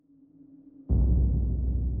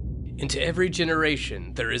Into every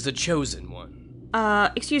generation, there is a chosen one.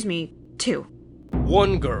 Excuse me, 2.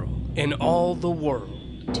 One girl in all the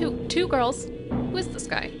world. Two girls. Who is this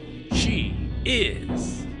guy? She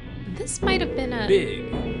is This might have been a...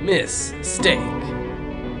 Big Miss Steak.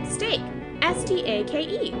 Steak.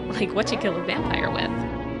 S-T-A-K-E. Like what you kill a vampire with.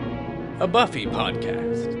 A Buffy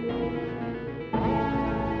podcast.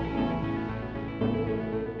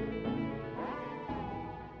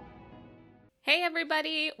 Hey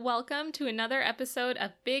everybody, welcome to another episode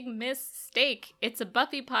of Big Miss Steak. It's a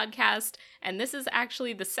Buffy podcast, and this is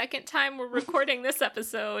actually the second time we're recording this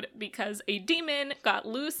episode because a demon got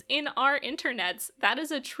loose in our internets. That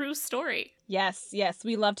is a true story. Yes,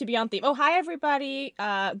 we love to be on theme. Oh, hi everybody.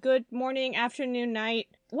 Good morning, afternoon, night,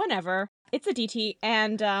 whenever. It's a DT,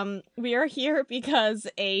 and we are here because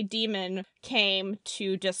a demon came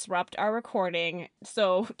to disrupt our recording.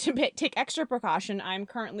 So to take extra precaution, I'm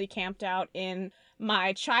currently camped out in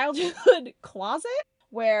my childhood closet,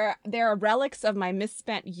 where there are relics of my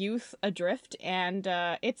misspent youth adrift, and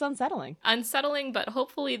it's unsettling. Unsettling, but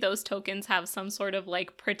hopefully those tokens have some sort of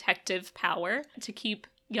like protective power to keep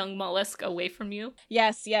young mollusk away from you.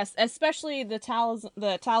 Yes, especially the talisman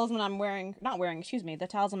the talisman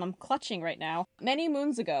I'm clutching right now. Many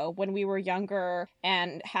moons ago, when we were younger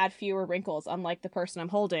and had fewer wrinkles, unlike the person I'm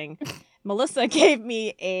holding, Melissa gave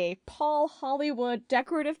me a Paul Hollywood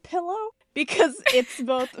decorative pillow because it's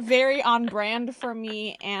both very on brand for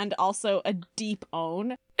me and also a deep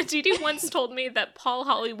own. Didi once told me that Paul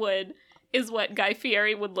Hollywood is what Guy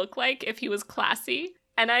Fieri would look like if he was classy.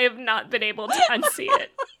 And I have not been able to unsee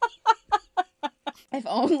it. If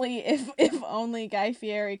only Guy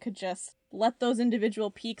Fieri could just let those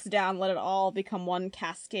individual peaks down, let it all become one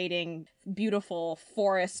cascading, beautiful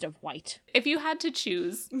forest of white. If you had to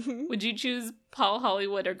choose, would you choose Paul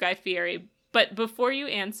Hollywood or Guy Fieri? But before you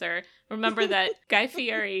answer, remember that Guy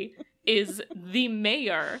Fieri is the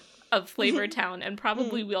mayor of Flavortown and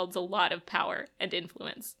probably wields a lot of power and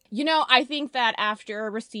influence. You know, I think that after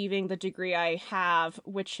receiving the degree I have,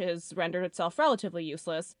 which has rendered itself relatively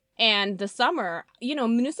useless, and the summer, you know,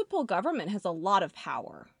 municipal government has a lot of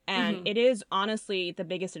power. And it is honestly the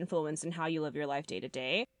biggest influence in how you live your life day to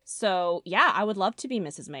day. So, yeah, I would love to be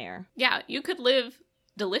Mrs. Mayor. Yeah, you could live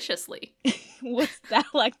deliciously. What's that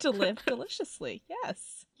like to live deliciously?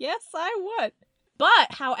 Yes, I would.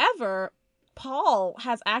 But, however, Paul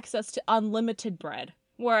has access to unlimited bread,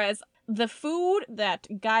 whereas the food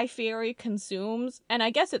that Guy Fieri consumes, and I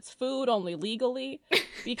guess it's food only legally,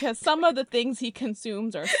 because some of the things he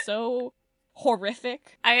consumes are so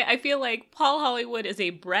horrific. I feel like Paul Hollywood is a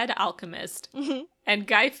bread alchemist, and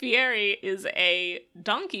Guy Fieri is a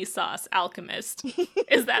donkey sauce alchemist.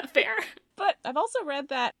 Is that fair? But I've also read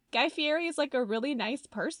that Guy Fieri is like a really nice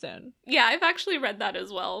person. Yeah, I've actually read that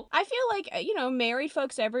as well. I feel like, you know, married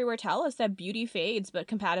folks everywhere tell us that beauty fades, but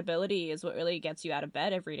compatibility is what really gets you out of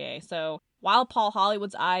bed every day. So while Paul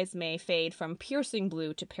Hollywood's eyes may fade from piercing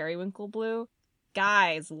blue to periwinkle blue,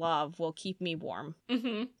 Guy's love will keep me warm.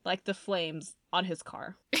 Like the flames on his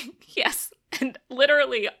car. Yes, and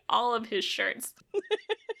literally all of his shirts.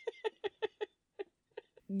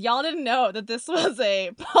 Y'all didn't know that this was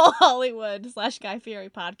a Paul Hollywood / Guy Fieri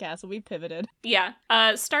podcast, so we pivoted. Yeah.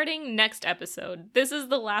 Starting next episode, this is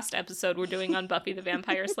the last episode we're doing on Buffy the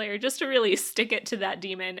Vampire Slayer, just to really stick it to that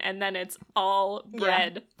demon, and then it's all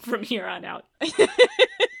bread from here on out.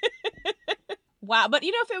 Wow, but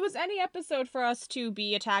you know, if it was any episode for us to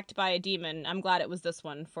be attacked by a demon, I'm glad it was this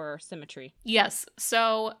one for symmetry. Yes,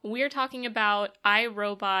 so we're talking about I,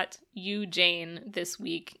 Robot, You, Jane this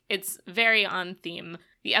week. It's very on theme.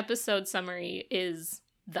 The episode summary is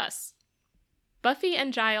thus. Buffy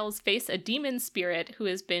and Giles face a demon spirit who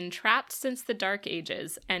has been trapped since the Dark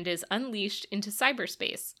Ages and is unleashed into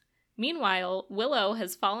cyberspace. Meanwhile, Willow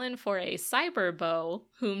has fallen for a cyber beau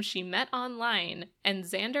whom she met online, and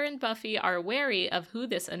Xander and Buffy are wary of who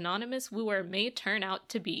this anonymous wooer may turn out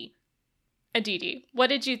to be. Aditi, what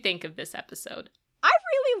did you think of this episode? I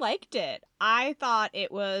really liked it. I thought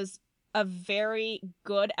it was a very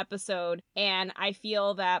good episode, and I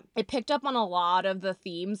feel that it picked up on a lot of the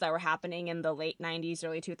themes that were happening in the late 90s,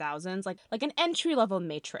 early 2000s, like an entry-level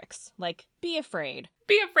Matrix. Like, be afraid.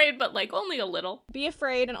 Be afraid, but like only a little. Be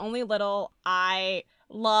afraid and only little. I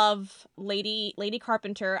love Lady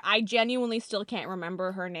Carpenter. I genuinely still can't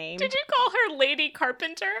remember her name. Did you call her Lady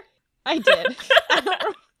Carpenter? I did.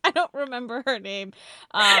 I don't remember her name.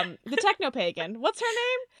 The techno-pagan. What's her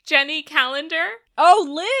name? Jenny Calendar?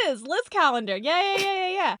 Oh, Liz Calendar.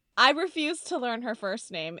 Yeah. I refuse to learn her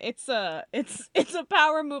first name. It's a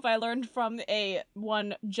power move I learned from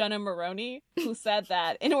one Jenna Maroney, who said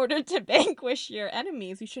that in order to vanquish your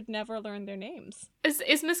enemies, you should never learn their names.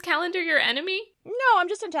 Is Miss Calendar your enemy? No, I'm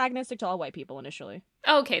just antagonistic to all white people initially.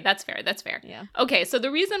 Okay, that's fair. That's fair. Yeah. Okay, so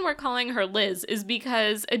the reason we're calling her Liz is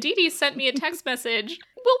because Aditi sent me a text message.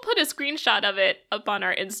 We'll put a screenshot of it up on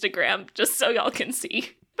our Instagram just so y'all can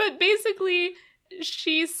see. But basically,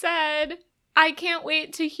 she said, I can't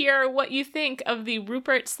wait to hear what you think of the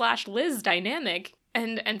Rupert/Liz dynamic.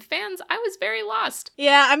 And fans, I was very lost.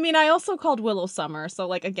 Yeah, I mean, I also called Willow Summer, so,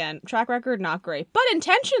 like, again, track record, not great. But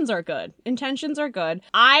intentions are good. Intentions are good.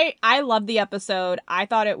 I loved the episode. I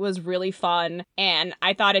thought it was really fun, and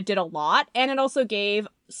I thought it did a lot, and it also gave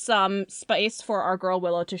some space for our girl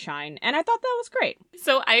Willow to shine, and I thought that was great.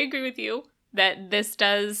 So I agree with you that this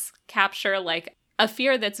does capture, like, a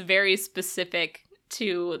fear that's very specific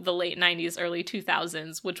to the late 90s, early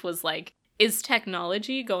 2000s, which was, like, is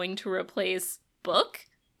technology going to replace book? ?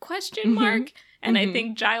 And I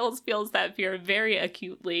think Giles feels that fear very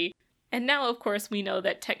acutely. And now, of course, we know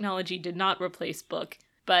that technology did not replace book.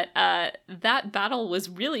 But that battle was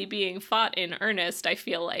really being fought in earnest, I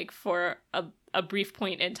feel like, for a brief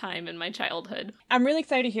point in time in my childhood. I'm really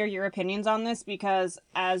excited to hear your opinions on this because,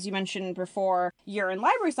 as you mentioned before, you're in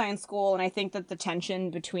library science school, and I think that the tension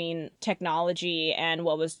between technology and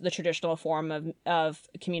what was the traditional form of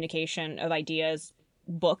communication of ideas,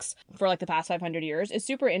 books, for like the past 500 years is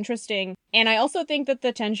super interesting. And I also think that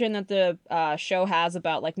the tension that the show has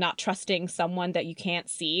about like not trusting someone that you can't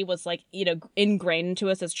see was like, you know, ingrained into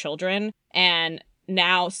us as children. And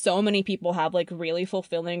now so many people have like really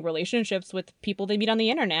fulfilling relationships with people they meet on the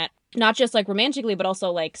internet, not just like romantically, but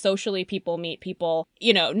also like socially. People meet people,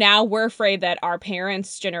 you know, now we're afraid that our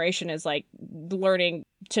parents' generation is like learning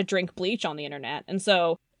to drink bleach on the internet. And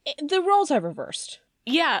so the roles have reversed.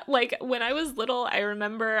 Yeah, like when I was little, I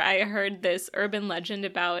remember I heard this urban legend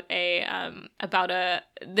about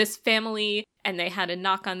this family, and they had a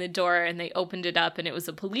knock on the door and they opened it up and it was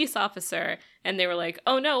a police officer, and they were like,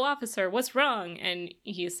 "Oh no, officer, what's wrong?" And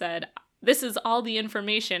he said, "This is all the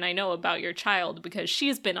information I know about your child because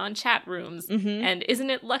she's been on chat rooms. And isn't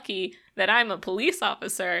it lucky that I'm a police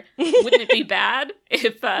officer? Wouldn't it be bad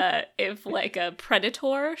if like a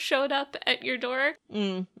predator showed up at your door?"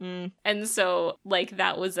 And so like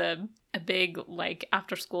that was a big like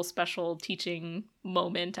after school special teaching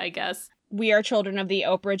moment, I guess. We are children of the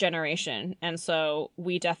Oprah generation, and so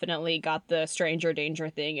we definitely got the stranger danger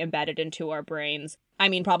thing embedded into our brains. I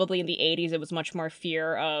mean, probably in the 80s, it was much more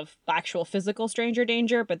fear of actual physical stranger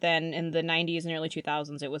danger, but then in the 90s and early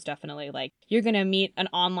 2000s, it was definitely like, you're gonna meet an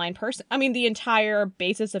online person. I mean, the entire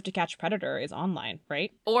basis of To Catch a Predator is online,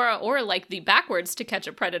 right? Or like the backwards To Catch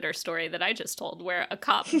a Predator story that I just told, where a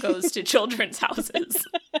cop goes to children's houses.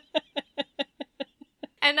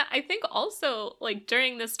 And I think also, like,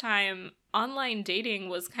 during this time, online dating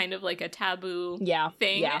was kind of like a taboo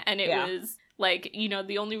thing. And it was like, you know,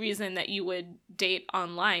 the only reason that you would date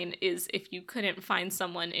online is if you couldn't find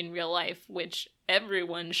someone in real life, which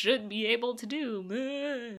everyone should be able to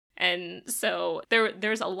do. And so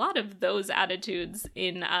there's a lot of those attitudes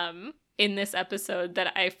in this episode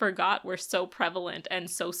that I forgot were so prevalent and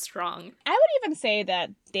so strong. I would even say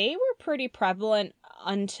that they were pretty prevalent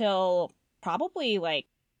until probably like,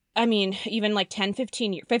 I mean, even like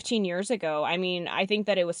 15 years ago. I mean, I think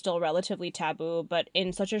that it was still relatively taboo, but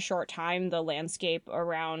in such a short time, the landscape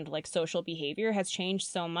around like social behavior has changed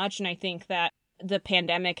so much. And I think that the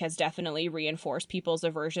pandemic has definitely reinforced people's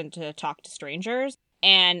aversion to talk to strangers,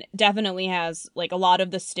 and definitely has like a lot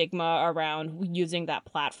of the stigma around using that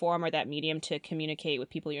platform or that medium to communicate with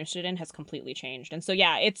people you're interested in has completely changed. And so,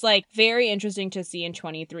 yeah, it's like very interesting to see in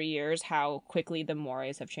 23 years how quickly the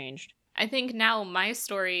mores have changed. I think now my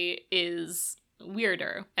story is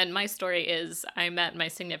weirder. And my story is I met my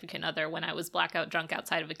significant other when I was blackout drunk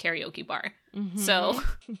outside of a karaoke bar. So.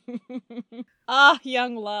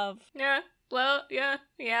 Young love. Yeah. Well, yeah.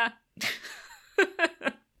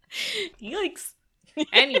 Yikes.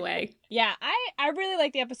 Anyway. Yeah, I really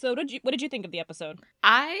like the episode. What did you think of the episode?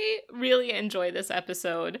 I really enjoy this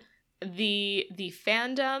episode. The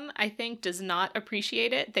fandom, I think, does not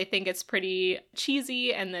appreciate it. They think it's pretty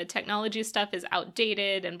cheesy and the technology stuff is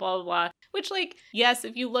outdated and blah, blah, blah. Which, like, yes,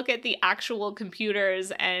 if you look at the actual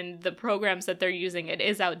computers and the programs that they're using, it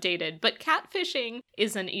is outdated. But catfishing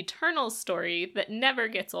is an eternal story that never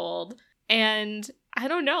gets old. And I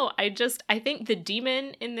don't know, I think the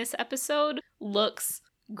demon in this episode looks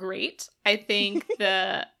great. I think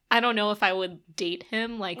I don't know if I would date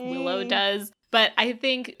him like Willow does, But I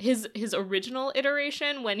think his original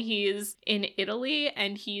iteration, when he's in Italy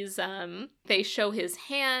and he's they show his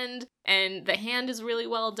hand, and the hand is really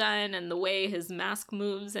well done, and the way his mask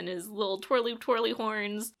moves and his little twirly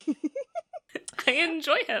horns. I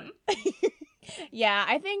enjoy him. Yeah,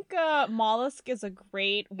 I think Mollusk is a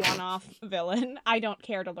great one-off villain. I don't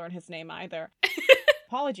care to learn his name either.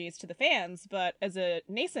 Apologies to the fans, but as a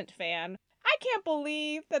nascent fan, I can't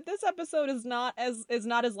believe that this episode is not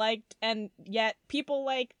as liked, and yet people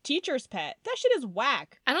like Teacher's Pet. That shit is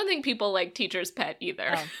whack. I don't think people like Teacher's Pet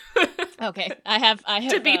either. Oh. Okay, I have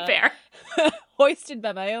to be fair, hoisted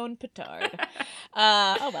by my own petard.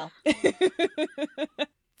 Oh well.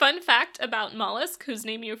 Fun fact about Mollusk, whose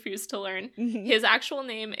name you refuse to learn. His actual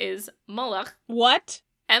name is Moloch. What?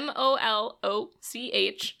 Moloch.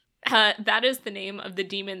 That is the name of the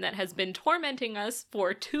demon that has been tormenting us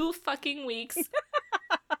for 2 fucking weeks.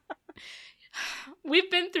 We've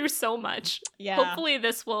been through so much. Yeah. Hopefully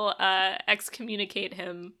this will excommunicate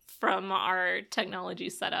him from our technology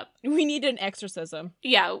setup. We need an exorcism.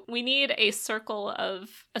 Yeah, we need a circle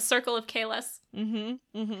of Kalis.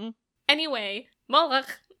 Anyway,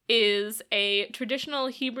 Moloch is a traditional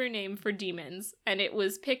Hebrew name for demons, and it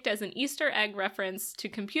was picked as an Easter egg reference to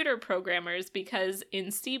computer programmers because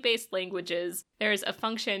in C-based languages, there's a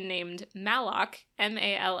function named malloc,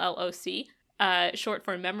 M-A-L-L-O-C, short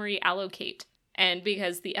for memory allocate. And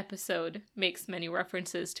because the episode makes many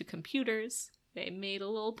references to computers, they made a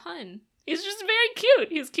little pun. He's just very cute.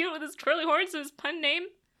 He's cute with his twirly horns and his pun name.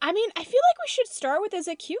 I mean, I feel like we should start with Is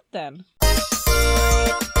It Cute then?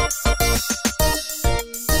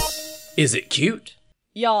 Is it cute?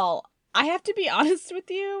 Y'all, I have to be honest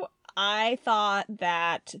with you. I thought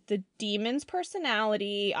that the demon's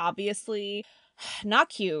personality, obviously, not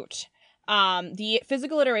cute. The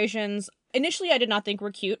physical iterations, initially I did not think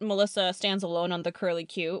were cute. Melissa stands alone on the curly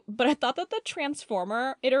cute. But I thought that the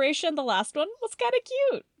Transformer iteration, the last one, was kind of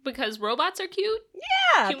cute. Because robots are cute?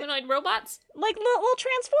 Yeah. Humanoid robots? Like little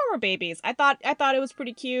Transformer babies. I thought it was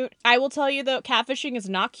pretty cute. I will tell you, though, catfishing is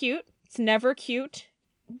not cute. It's never cute.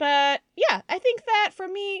 But yeah, I think that for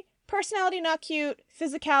me, personality not cute,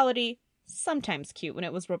 physicality sometimes cute when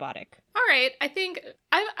it was robotic. All right, I think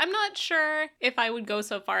I'm not sure if I would go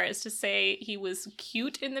so far as to say he was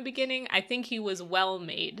cute in the beginning. I think he was well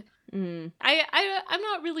made. I'm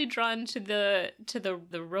not really drawn to the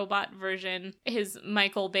robot version, his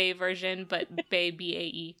Michael Bay version, but Bay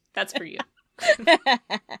B-A-E. That's for you.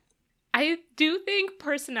 I do think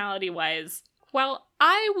personality-wise, while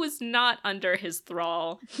I was not under his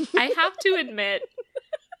thrall, I have to admit,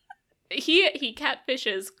 he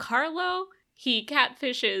catfishes Carlo, he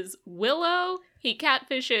catfishes Willow, he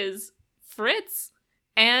catfishes Fritz,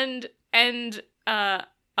 and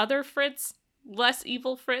other Fritz, less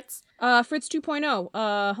evil Fritz. Fritz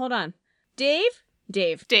 2.0. Hold on. Dave,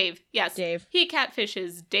 yes. Dave. He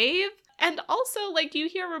catfishes Dave. And also, like, you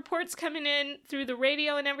hear reports coming in through the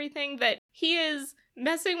radio and everything that he is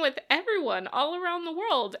messing with everyone all around the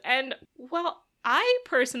world. And, well, I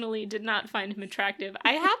personally did not find him attractive.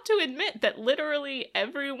 I have to admit that literally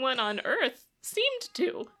everyone on Earth seemed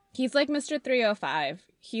to. He's like Mr. 305.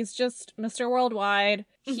 He's just Mr. Worldwide.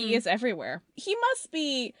 He is everywhere. He must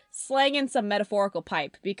be slanging some metaphorical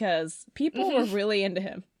pipe because people were really into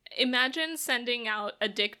him. Imagine sending out a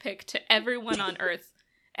dick pic to everyone on Earth,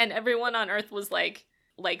 and everyone on Earth was like,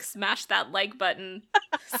 smash that like button,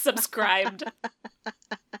 subscribed.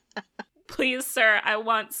 Please, sir, I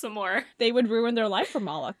want some more. They would ruin their life for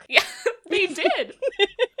Moloch. Yeah, they did.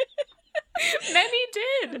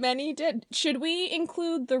 Many did. Should we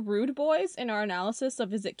include the Rude Boys in our analysis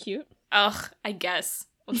of Is It Cute? Ugh, I guess.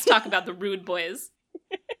 Let's talk about the Rude Boys.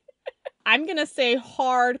 I'm gonna say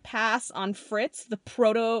hard pass on Fritz, the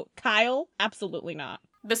proto Kyle. Absolutely not.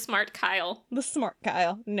 The smart Kyle. The smart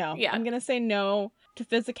Kyle. No. Yeah. I'm gonna say no to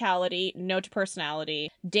physicality, no to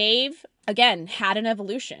personality. Dave, again, had an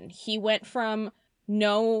evolution. He went from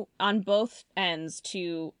no on both ends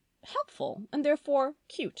to helpful and therefore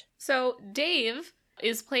cute. So Dave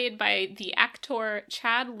is played by the actor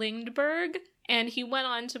Chad Lindberg, and he went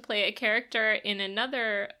on to play a character in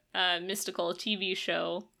another mystical TV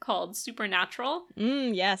show called Supernatural.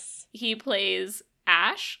 Yes. He plays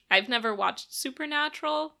Ash. I've never watched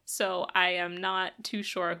Supernatural, so I am not too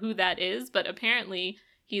sure who that is, but apparently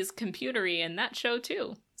he's computery in that show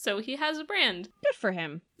too. So he has a brand. Good for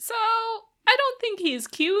him. So I don't think he's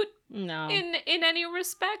cute. No. In any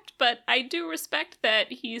respect, but I do respect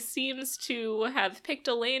that he seems to have picked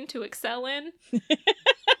a lane to excel in.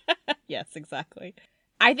 Yes, exactly.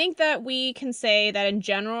 I think that we can say that in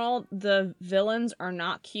general, the villains are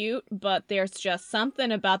not cute, but there's just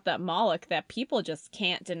something about that Moloch that people just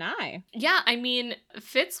can't deny. Yeah, I mean,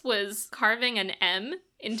 Fitz was carving an M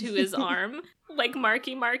into his arm, like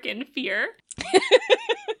Marky Mark in Fear.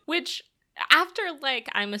 Which, after, like,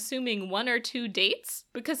 I'm assuming 1 or 2 dates,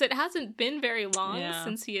 because it hasn't been very long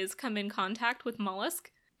since he has come in contact with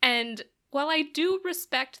Mollusk. And while I do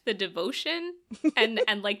respect the devotion and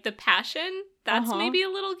like the passion, that's maybe a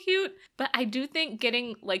little cute, but I do think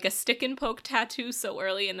getting like a stick and poke tattoo so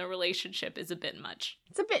early in the relationship is a bit much.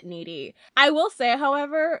 It's a bit needy. I will say,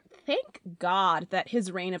 however, thank God that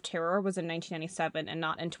his reign of terror was in 1997 and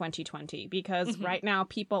not in 2020, because right now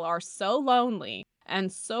people are so lonely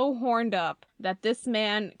and so horned up that this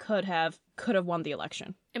man could have won the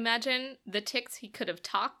election. Imagine the ticks he could have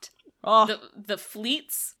talked. Oh, the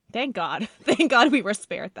fleets. Thank God. Thank God we were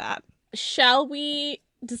spared that. Shall we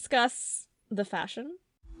discuss the fashion?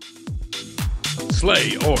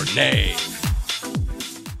 Slay or nay.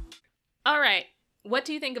 All right. What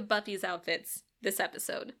do you think of Buffy's outfits this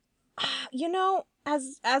episode? You know,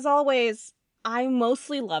 as always, I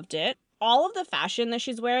mostly loved it. All of the fashion that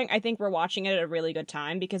she's wearing, I think we're watching it at a really good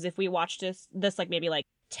time, because if we watched this like maybe like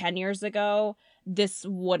 10 years ago, this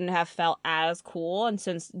wouldn't have felt as cool. And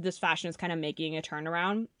since this fashion is kind of making a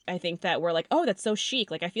turnaround, I think that we're like, oh, that's so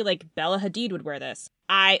chic. Like, I feel like Bella Hadid would wear this.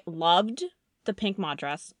 I loved the pink mod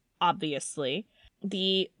dress, obviously.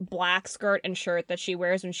 The black skirt and shirt that she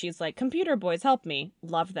wears when she's like, computer boys, help me.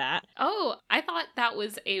 Love that. Oh, I thought that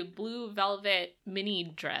was a blue velvet mini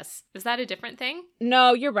dress. Is that a different thing?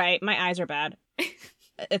 No, you're right. My eyes are bad.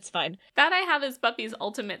 It's fine. That I have is Buffy's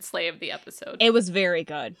ultimate slay of the episode. It was very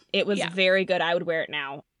good. It was very good. I would wear it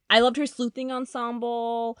now. I loved her sleuthing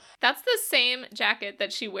ensemble. That's the same jacket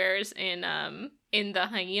that she wears in the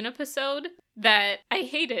hyena episode that I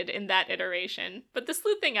hated in that iteration. But the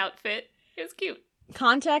sleuthing outfit is cute.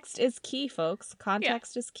 Context is key, folks.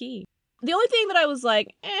 Context is key. The only thing that I was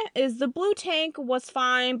like, is the blue tank was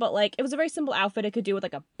fine, but like it was a very simple outfit. It could do with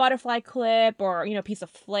like a butterfly clip or, you know, a piece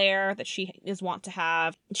of flair that she is wont to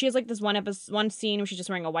have. She has like this one scene where she's just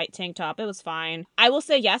wearing a white tank top. It was fine. I will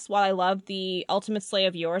say, yes, while I love the ultimate slay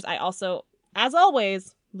of yours, I also, as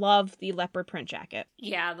always, love the leopard print jacket.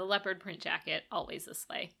 Yeah, the leopard print jacket, always a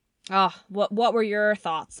slay. Oh, what were your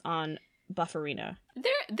thoughts on Bufferina?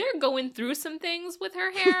 They're going through some things with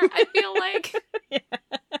her hair, I feel like. Yeah.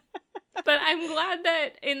 But I'm glad that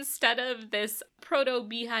instead of this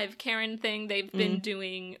proto-Beehive Karen thing they've been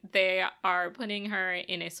doing, they are putting her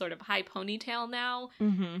in a sort of high ponytail now.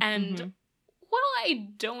 And while I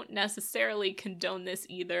don't necessarily condone this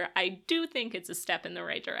either, I do think it's a step in the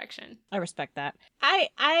right direction. I respect that.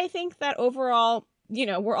 I think that overall, you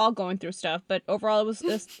know, we're all going through stuff, but overall it was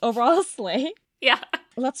this overall a slay. Yeah.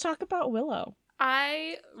 Let's talk about Willow.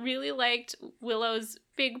 I really liked Willow's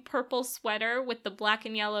big purple sweater with the black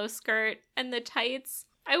and yellow skirt and the tights.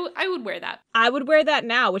 I would wear that. I would wear that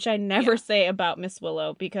now, which I never say about Miss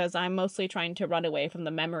Willow, because I'm mostly trying to run away from the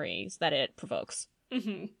memories that it provokes. But I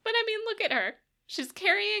mean, look at her. She's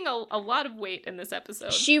carrying a lot of weight in this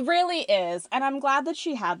episode. She really is, and I'm glad that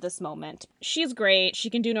she had this moment. She's great, she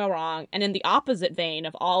can do no wrong, and in the opposite vein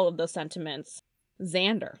of all of those sentiments,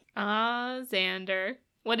 Xander. Xander.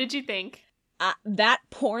 What did you think? That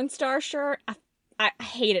porn star shirt, I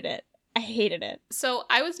hated it. I hated it. So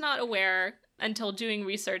I was not aware until doing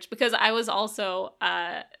research, because I was also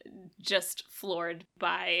just floored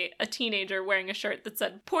by a teenager wearing a shirt that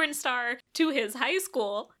said porn star to his high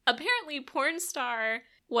school. Apparently porn star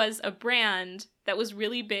was a brand that was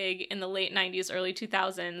really big in the late 90s, early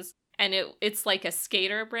 2000s. And it's like a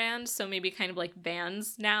skater brand, so maybe kind of like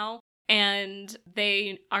Vans now. And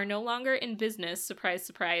they are no longer in business, surprise,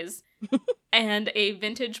 surprise. And a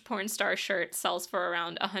vintage porn star shirt sells for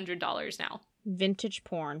around $100 now. Vintage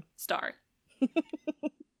porn. Star.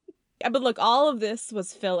 Yeah, but look, all of this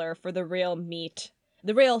was filler for the real meat,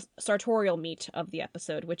 the real sartorial meat of the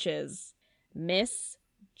episode, which is Miss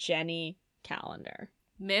Jenny Calendar.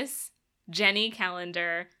 Miss Jenny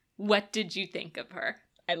Calendar, what did you think of her?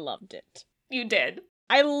 I loved it. You did.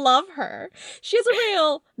 I love her. She has a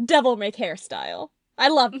real devil may care style. I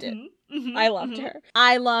loved it. I loved her.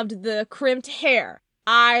 I loved the crimped hair.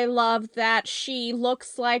 I loved that she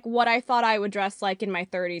looks like what I thought I would dress like in my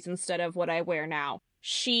 30s instead of what I wear now.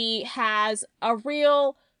 She has a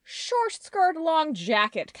real short skirt, long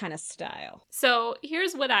jacket kind of style. So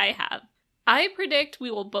here's what I have. I predict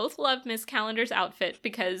we will both love Miss Calendar's outfit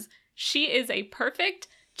because she is a perfect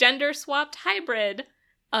gender-swapped hybrid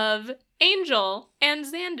of Angel and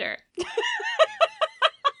Xander.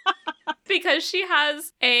 Because she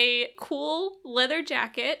has a cool leather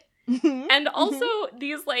jacket And also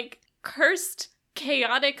these, like, cursed,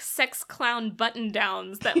 chaotic sex clown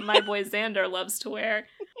button-downs that my boy Xander loves to wear.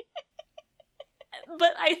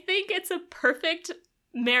 But I think it's a perfect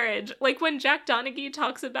marriage. Like when Jack Donaghy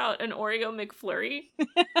talks about an Oreo McFlurry.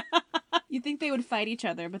 You think they would fight each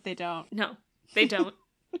other, but they don't. No, they don't.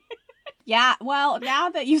 Yeah, well, now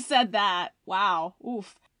that you said that, wow,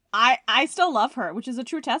 oof. I still love her, which is a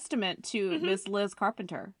true testament to Miss Liz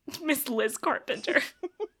Carpenter. Miss Liz Carpenter.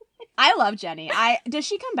 I love Jenny. Does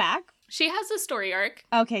she come back? She has a story arc.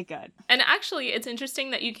 Okay, good. And actually, it's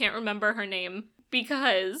interesting that you can't remember her name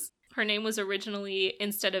because her name was originally,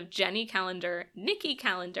 instead of Jenny Calendar, Nikki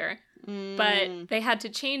Calendar. But they had to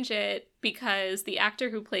change it because the actor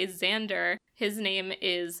who plays Xander, his name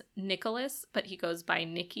is Nicholas, but he goes by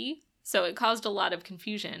Nikki. So it caused a lot of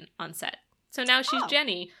confusion on set. So now she's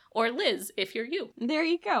Jenny, or Liz, if you're you. There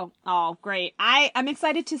you go. Oh, great. I'm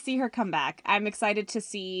excited to see her come back. I'm excited to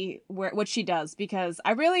see what she does, because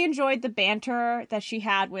I really enjoyed the banter that she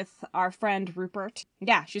had with our friend Rupert.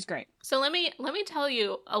 Yeah, she's great. So let me tell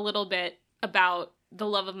you a little bit about the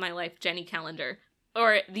love of my life, Jenny Calendar,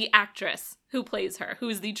 or the actress who plays her, who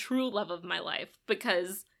is the true love of my life,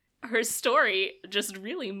 because her story just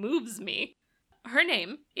really moves me. Her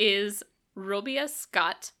name is Robia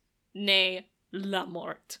Scott née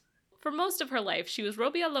Lamorte. For most of her life, she was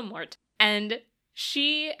Robia Lamorte, and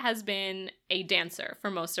she has been a dancer for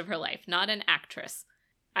most of her life, not an actress.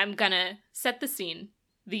 I'm gonna set the scene.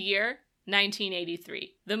 The year,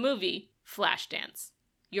 1983. The movie, Flashdance.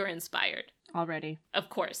 You're inspired. Already. Of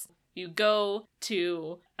course. You go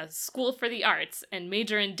to a school for the arts and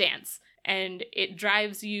major in dance, and it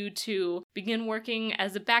drives you to begin working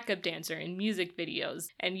as a backup dancer in music videos,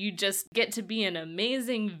 and you just get to be an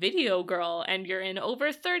amazing video girl, and you're in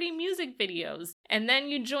over 30 music videos, and then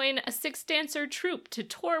you join a 6-dancer troupe to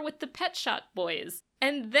tour with the Pet Shop Boys,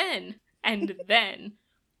 and then,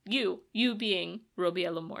 you being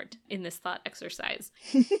Robia Lamorte in this thought exercise,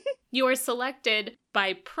 you are selected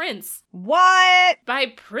by Prince. What?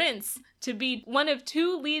 By Prince to be one of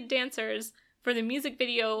 2 lead dancers for the music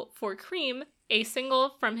video for Cream, a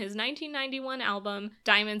single from his 1991 album,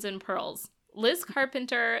 Diamonds and Pearls. Liz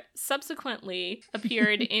Carpenter subsequently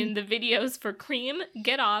appeared in the videos for Cream,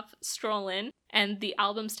 Get Off, Strollin', and the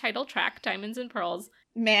album's title track, Diamonds and Pearls.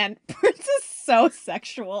 Man, Prince is so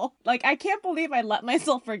sexual. Like, I can't believe I let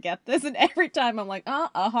myself forget this, and every time I'm like,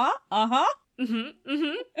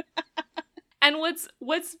 And what's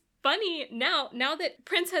funny now that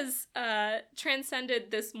Prince has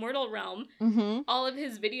transcended this mortal realm, all of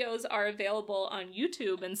his videos are available on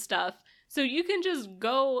YouTube and stuff, so you can just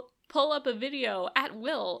go pull up a video at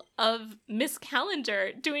will of Miss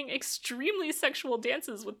Calendar doing extremely sexual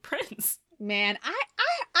dances with Prince. Man,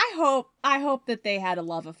 I hope that they had a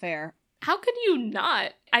love affair. How could you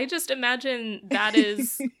not? I just imagine that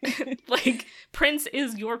is like Prince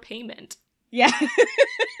is your payment. Yeah.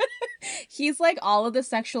 He's like all of the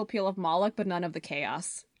sexual appeal of Moloch, but none of the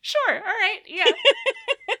chaos. Sure, all right, yeah.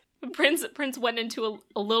 Prince went into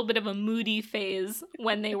a little bit of a moody phase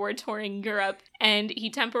when they were touring Europe, and he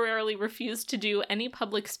temporarily refused to do any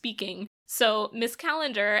public speaking. So Miss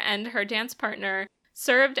Calendar and her dance partner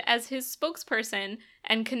served as his spokesperson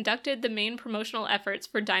and conducted the main promotional efforts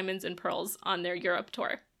for Diamonds and Pearls on their Europe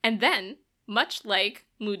tour. And then, much like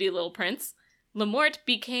Moody Little Prince, Lamorte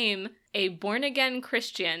became a born-again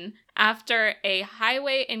Christian after a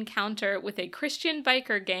highway encounter with a Christian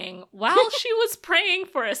biker gang while she was praying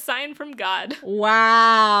for a sign from God.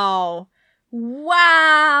 Wow.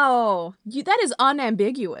 That is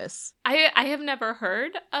unambiguous. I have never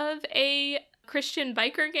heard of a Christian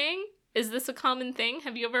biker gang. Is this a common thing?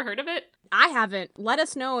 Have you ever heard of it? I haven't. Let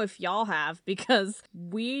us know if y'all have, because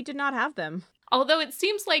we did not have them. Although it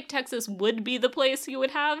seems like Texas would be the place you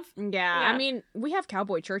would have. Yeah, I mean, we have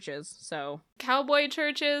cowboy churches, so. Cowboy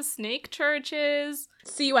churches, snake churches.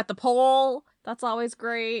 See you at the pole. That's always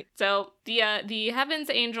great. So the Heaven's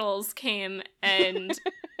Angels came and...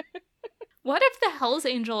 What if the Hell's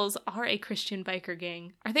Angels are a Christian biker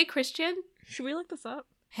gang? Are they Christian? Should we look this up?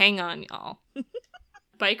 Hang on, y'all.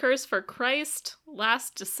 Bikers for Christ,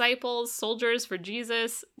 Last Disciples, Soldiers for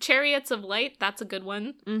Jesus, Chariots of Light, that's a good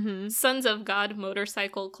one. Sons of God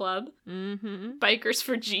Motorcycle Club, Bikers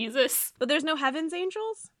for Jesus. But there's no Heaven's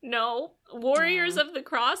Angels? No. Warriors of the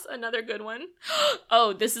Cross, another good one.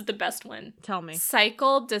 Oh, this is the best one. Tell me.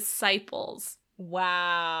 Cycle Disciples.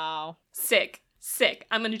 Wow. Sick.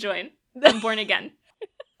 I'm gonna join. I'm born again.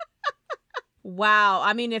 Wow.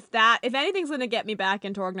 I mean, if anything's going to get me back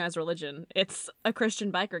into organized religion, it's a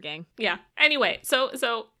Christian biker gang. Yeah. Anyway,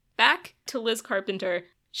 so back to Liz Carpenter.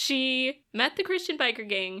 She met the Christian biker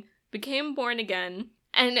gang, became born again,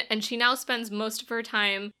 And she now spends most of her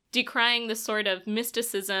time decrying the sort of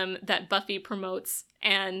mysticism that Buffy promotes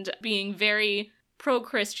and being very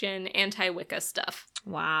pro-Christian, anti-Wicca stuff.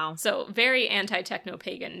 Wow. So very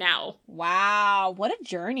anti-techno-pagan now. Wow, what a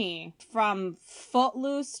journey from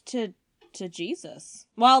Footloose to Jesus.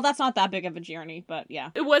 Well, that's not that big of a journey, but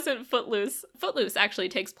yeah. It wasn't Footloose. Footloose actually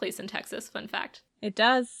takes place in Texas, fun fact. It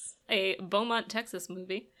does. A Beaumont, Texas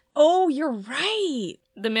movie. Oh, you're right.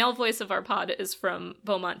 The male voice of our pod is from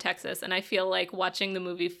Beaumont, Texas, and I feel like watching the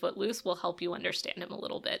movie Footloose will help you understand him a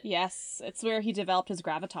little bit. Yes, it's where he developed his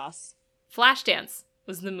gravitas. Flashdance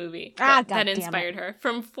was the movie that inspired her.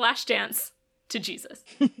 From Flashdance to Jesus.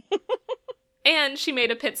 And she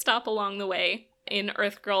made a pit stop along the way in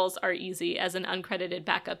Earth Girls Are Easy as an uncredited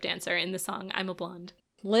backup dancer in the song I'm a Blonde.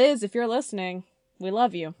 Liz, if you're listening, we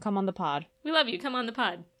love you. Come on the pod. We love you. Come on the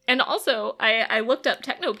pod. And also, I looked up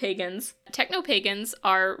techno-pagans. Techno-pagans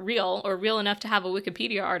are real, or real enough to have a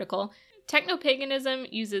Wikipedia article. Techno-paganism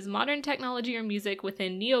uses modern technology or music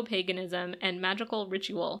within neo-paganism and magical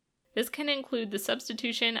ritual. This can include the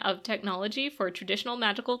substitution of technology for traditional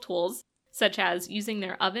magical tools, such as using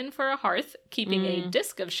their oven for a hearth, keeping a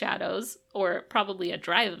disc of shadows, or probably a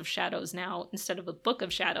drive of shadows now, instead of a book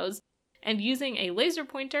of shadows, and using a laser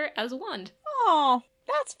pointer as a wand. Oh,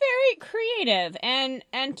 that's very creative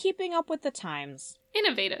and keeping up with the times.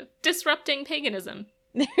 Innovative. Disrupting paganism.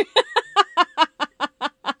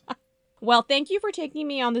 Well, thank you for taking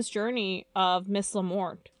me on this journey of Miss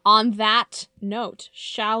Lamort. On that note,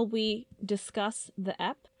 shall we discuss the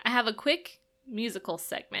ep? I have a quick musical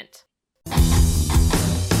segment.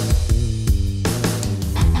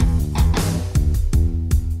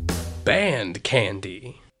 Band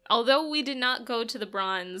candy. Although we did not go to the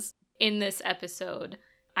bronze in this episode,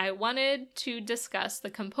 I wanted to discuss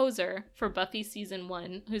the composer for Buffy Season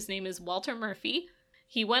 1, whose name is Walter Murphy.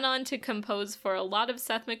 He went on to compose for a lot of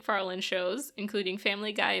Seth MacFarlane shows, including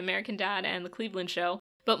Family Guy, American Dad, and The Cleveland Show.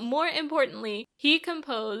 But more importantly, he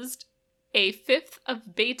composed a Fifth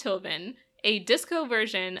of Beethoven, a disco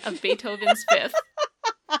version of Beethoven's Fifth.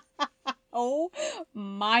 Oh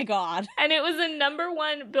my god. And it was a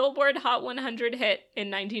 #1 Billboard Hot 100 hit in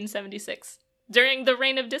 1976, during the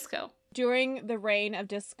reign of disco. During the reign of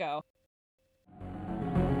disco.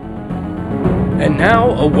 And now,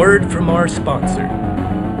 a word from our sponsor.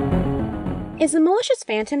 Is the malicious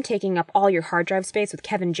phantom taking up all your hard drive space with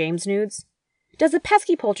Kevin James nudes? Does the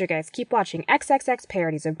pesky poltergeist keep watching XXX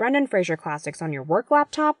parodies of Brendan Fraser classics on your work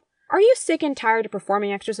laptop? Are you sick and tired of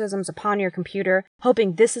performing exorcisms upon your computer,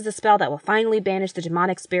 hoping this is the spell that will finally banish the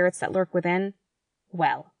demonic spirits that lurk within?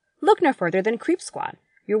 Well, look no further than Creep Squad,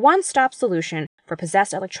 your one-stop solution for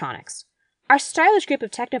possessed electronics. Our stylish group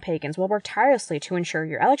of techno-pagans will work tirelessly to ensure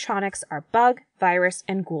your electronics are bug, virus,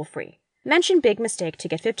 and ghoul-free. Mention Big Mistake to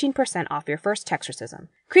get 15% off your first Texorcism.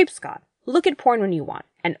 Creep Squad. Look at porn when you want,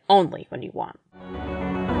 and only when you want.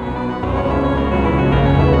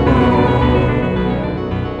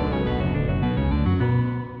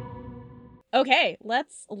 Okay,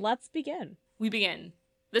 let's begin. We begin.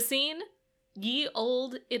 The scene, ye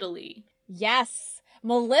old Italy. Yes,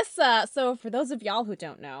 Melissa. So for those of y'all who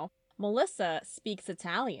don't know, Melissa speaks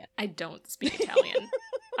Italian. I don't speak Italian.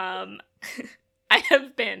 I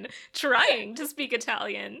have been trying to speak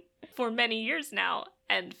Italian for many years now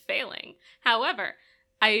and failing. However,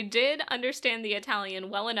 I did understand the Italian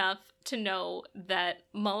well enough to know that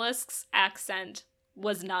Mollusk's accent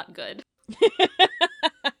was not good.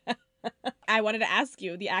 I wanted to ask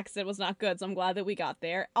you, the accent was not good, so I'm glad that we got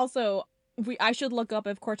there. Also, I should look up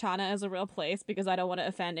if Cortana is a real place because I don't want to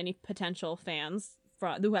offend any potential fans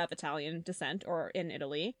who have Italian descent or in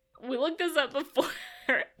Italy. We looked this up before,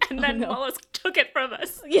 and then Mollusk took it from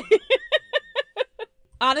us.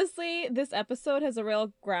 Honestly, this episode has a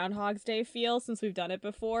real Groundhog's Day feel since we've done it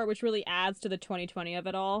before, which really adds to the 2020 of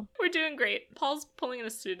it all. We're doing great. Paul's pulling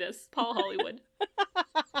us through this. Paul Hollywood.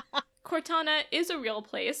 Cortana is a real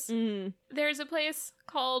place. Mm. There's a place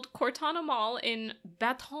called Cortana Mall in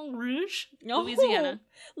Baton Rouge, Louisiana.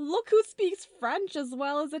 Look who speaks French as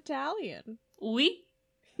well as Italian. Oui.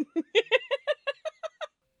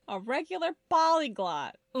 A regular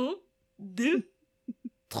polyglot. 1, 2,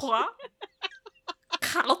 3, 4.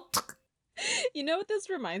 You know what this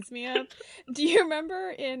reminds me of? Do you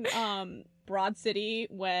remember in Broad City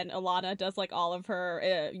when Alana does like all of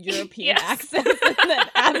her European accents and then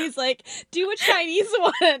Abby's like, do a Chinese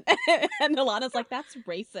one, and Alana's like, that's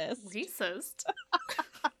racist. Racist?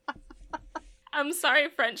 I'm sorry,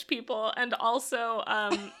 French people, and also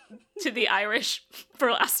to the Irish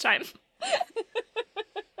for last time.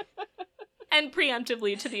 And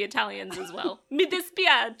preemptively to the Italians as well. Mi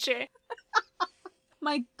dispiace.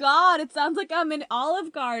 My God, it sounds like I'm in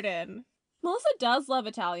Olive Garden. Melissa does love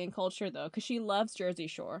Italian culture, though, because she loves Jersey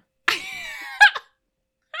Shore. I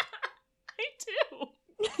do.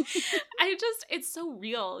 It's so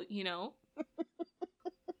real, you know?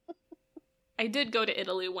 I did go to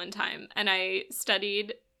Italy one time, and I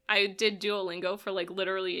did Duolingo for like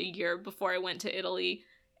literally a year before I went to Italy,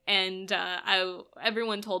 and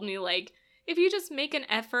everyone told me, like, if you just make an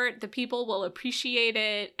effort, the people will appreciate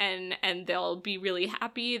it, and they'll be really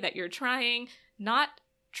happy that you're trying. Not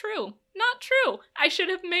true. Not true. I should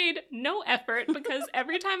have made no effort, because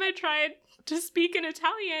every time I tried to speak in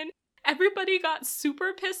Italian, everybody got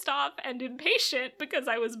super pissed off and impatient because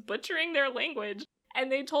I was butchering their language,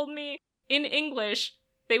 and they told me in English,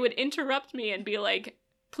 they would interrupt me and be like,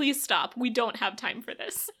 please stop, we don't have time for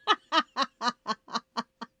this.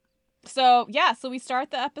 So we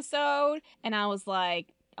start the episode, and I was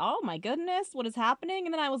like, oh my goodness, what is happening?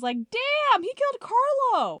 And then I was like, damn, he killed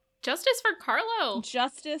Carlo! Justice for Carlo.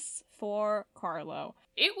 Justice for Carlo.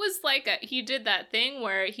 It was like he did that thing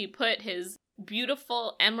where he put his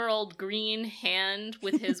beautiful emerald green hand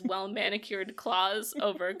with his well-manicured claws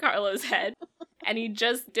over Carlo's head, and he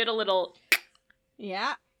just did a little...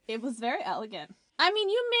 Yeah, it was very elegant. I mean,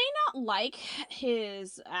 you may not like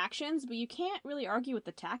his actions, but you can't really argue with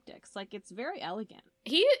the tactics. Like, it's very elegant.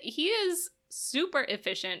 He is super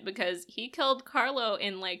efficient because he killed Carlo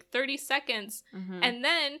in like 30 seconds, and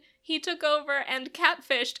then he took over and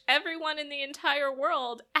catfished everyone in the entire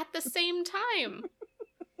world at the same time.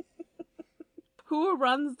 Who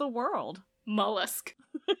runs the world? Mollusk.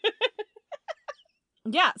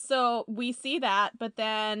 Yeah, so we see that, but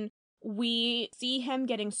then we see him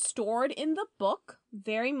getting stored in the book,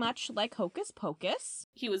 very much like Hocus Pocus.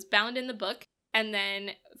 He was bound in the book, and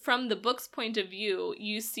then from the book's point of view,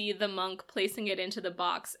 you see the monk placing it into the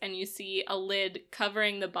box, and you see a lid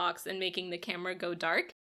covering the box and making the camera go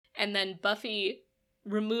dark, and then Buffy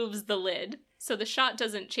removes the lid, so the shot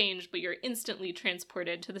doesn't change, but you're instantly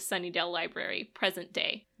transported to the Sunnydale Library, present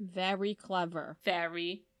day. Very clever.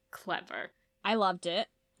 Very clever. I loved it.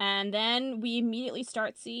 And then we immediately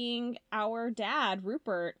start seeing our dad,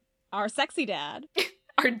 Rupert, our sexy dad.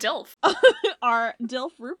 Our DILF. Our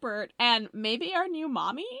DILF Rupert, and maybe our new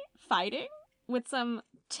mommy fighting with some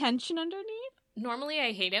tension underneath. Normally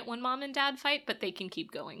I hate it when mom and dad fight, but they can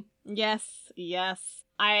keep going. Yes.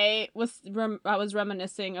 I was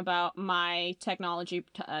reminiscing about my technology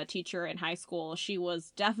teacher in high school. She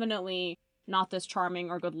was definitely not this charming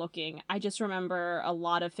or good looking. I just remember a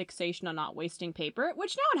lot of fixation on not wasting paper,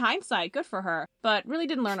 which now in hindsight, good for her, but really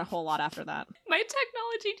didn't learn a whole lot after that. My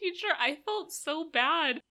technology teacher, I felt so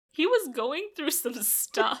bad. He was going through some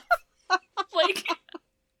stuff. Like,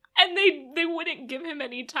 and they wouldn't give him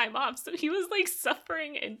any time off, so he was like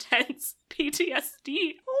suffering intense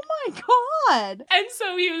PTSD. Oh my god! And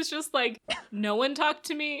so he was just like, no one talk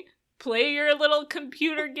to me, play your little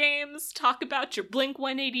computer games, talk about your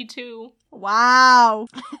Blink-182. Wow.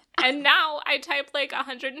 And now I type like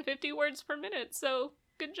 150 words per minute, so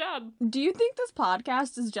good job. Do you think this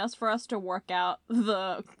podcast is just for us to work out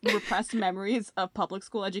the repressed memories of public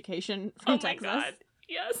school education from Texas? Oh my god,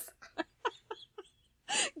 yes.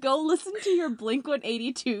 Go listen to your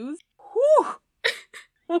Blink-182s. Whew!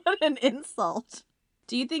 What an insult.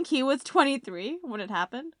 Do you think he was 23 when it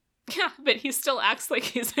happened? Yeah, but he still acts like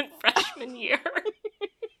he's in freshman year.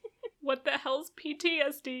 What the hell's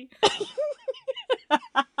PTSD?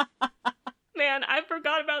 Man, I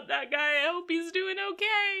forgot about that guy. I hope he's doing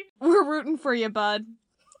okay. We're rooting for you, bud.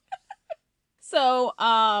 So,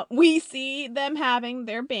 we see them having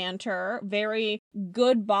their banter. Very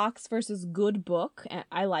good box versus good book.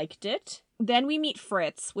 I liked it. Then we meet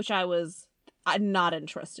Fritz, which I was not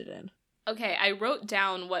interested in. Okay, I wrote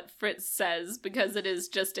down what Fritz says because it is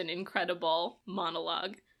just an incredible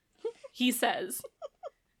monologue. He says,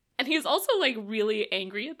 and he's also like really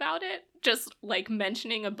angry about it. Just like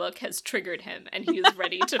mentioning a book has triggered him and he is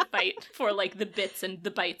ready to fight for like the bits and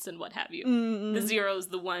the bytes and what have you. The zeros,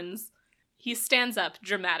 the ones. He stands up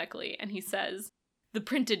dramatically and he says, "The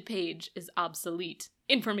printed page is obsolete.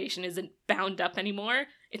 Information isn't bound up anymore.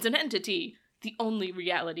 It's an entity. The only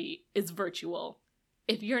reality is virtual.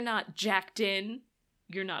 If you're not jacked in,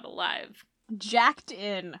 you're not alive." Jacked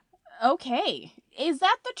in. Okay. Is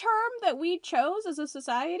that the term that we chose as a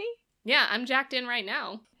society? Yeah, I'm jacked in right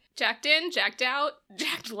now. Jacked in, jacked out,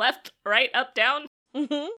 jacked left, right, up, down.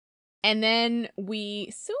 Mm-hmm. And then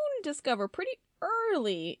we soon discover pretty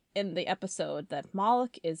early in the episode that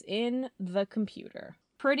Moloch is in the computer.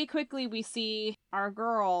 Pretty quickly we see our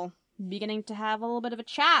girl beginning to have a little bit of a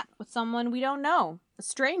chat with someone we don't know. A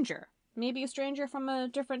stranger. Maybe a stranger from a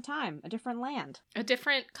different time, a different land. A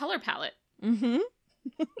different color palette. Mm-hmm.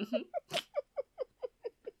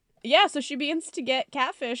 Yeah, so she begins to get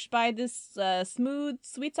catfished by this smooth,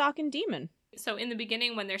 sweet-talking demon. So in the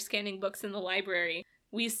beginning, when they're scanning books in the library,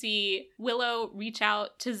 we see Willow reach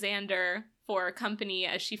out to Xander for company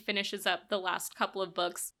as she finishes up the last couple of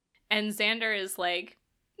books. And Xander is like,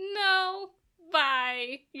 no,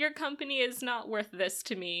 bye. Your company is not worth this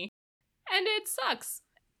to me. And it sucks.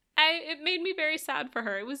 It made me very sad for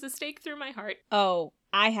her. It was a stake through my heart. Oh,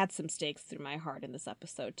 I had some stakes through my heart in this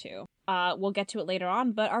episode, too. We'll get to it later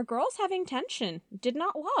on, but our girls having tension did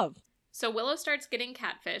not love. So Willow starts getting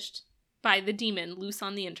catfished by the demon loose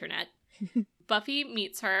on the internet. Buffy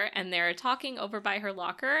meets her, and they're talking over by her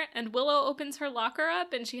locker, and Willow opens her locker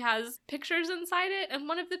up, and she has pictures inside it, and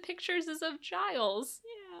one of the pictures is of Giles.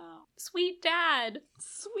 Yeah. Sweet dad.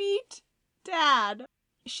 Sweet dad.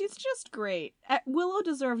 She's just great. Willow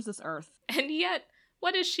deserves this earth. And yet,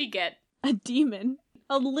 what does she get? A demon.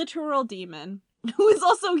 A literal demon. Who is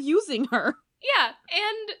also using her. Yeah,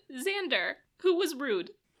 and Xander, who was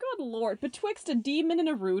rude. Good lord. Betwixt a demon and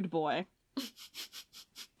a rude boy.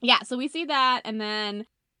 Yeah, so we see that, and then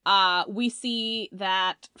we see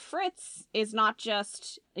that Fritz is not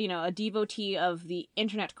just, a devotee of the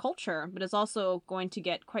internet culture, but is also going to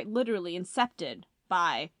get quite literally incepted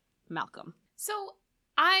by Malcolm. So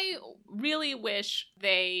I really wish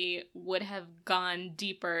they would have gone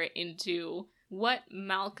deeper into what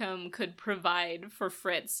Malcolm could provide for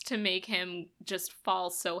Fritz to make him just fall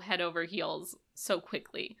so head over heels so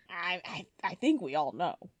quickly. I think we all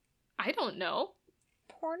know. I don't know.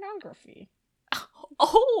 Pornography.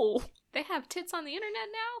 Oh, they have tits on the internet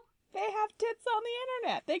now? They have tits on the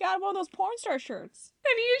internet. They got one of those porn star shirts.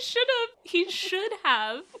 And he should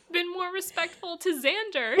have been more respectful to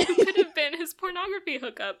Xander, who could have been his pornography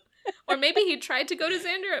hookup. Or maybe he tried to go to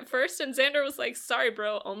Xander at first, and Xander was like, sorry,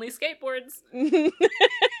 bro, only skateboards.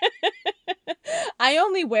 I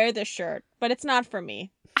only wear this shirt, but it's not for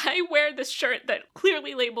me. I wear this shirt that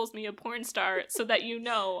clearly labels me a porn star so that you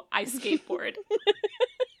know I skateboard.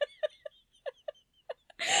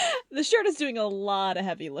 The shirt is doing a lot of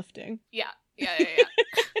heavy lifting. Yeah.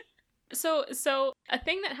 So a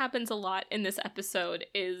thing that happens a lot in this episode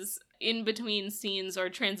is in between scenes or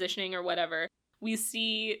transitioning or whatever, we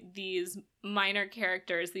see these minor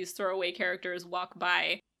characters, these throwaway characters walk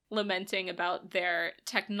by lamenting about their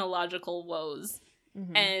technological woes.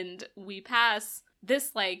 Mm-hmm. And we pass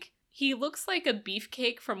this, he looks like a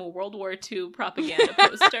beefcake from a World War II propaganda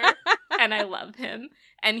poster, and I love him.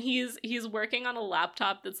 And he's working on a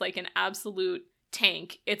laptop that's like an absolute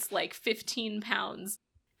tank. It's 15 pounds.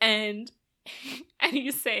 And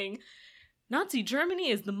he's saying, Nazi Germany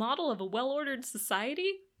is the model of a well-ordered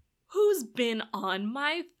society? Who's been on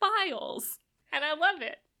my files? And I love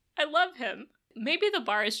it. I love him. Maybe the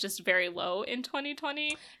bar is just very low in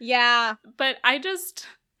 2020. Yeah. But I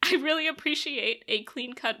really appreciate a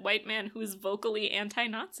clean-cut white man who's vocally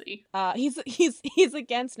anti-Nazi. He's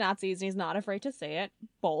against Nazis and he's not afraid to say it.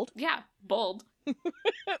 Bold. Yeah, bold.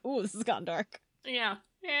 Ooh, this has gone dark. Yeah.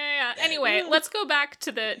 Anyway, let's go back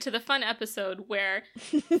to the fun episode where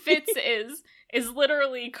Fitz is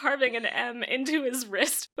literally carving an M into his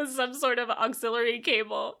wrist with some sort of auxiliary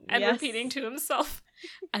cable and repeating to himself,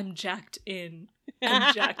 I'm jacked in.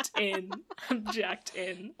 I'm jacked in. I'm jacked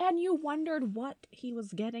in. And you wondered what he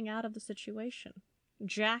was getting out of the situation.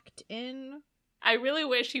 Jacked in? I really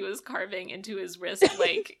wish he was carving into his wrist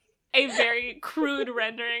a very crude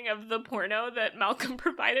rendering of the porno that Malcolm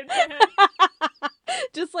provided for him.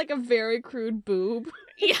 Just a very crude boob.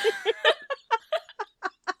 Yeah.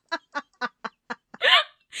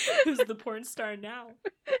 Who's the porn star now?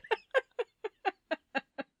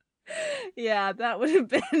 Yeah, that would have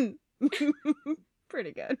been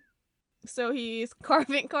pretty good. So he's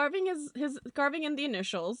carving in the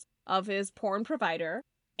initials of his porn provider,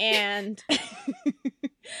 and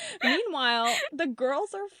meanwhile, the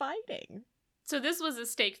girls are fighting. So this was a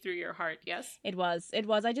stake through your heart, yes? It was.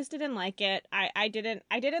 I just didn't like it. I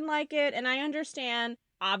didn't like it, and I understand.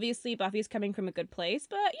 Obviously, Buffy's coming from a good place,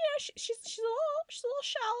 but she's a little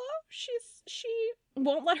shallow. She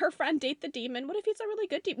won't let her friend date the demon. What if he's a really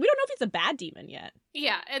good demon? We don't know if he's a bad demon yet.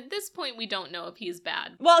 Yeah, at this point, we don't know if he's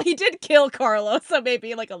bad. Well, he did kill Carlos, so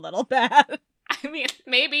maybe a little bad. I mean,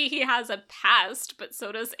 maybe he has a past, but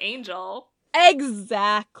so does Angel.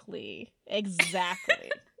 Exactly.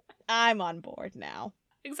 I'm on board now.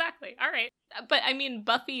 Exactly. All right. But I mean,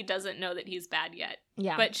 Buffy doesn't know that he's bad yet.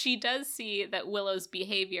 Yeah. But she does see that Willow's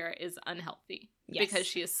behavior is unhealthy. Yes. Because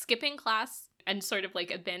she is skipping class and sort of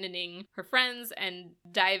abandoning her friends and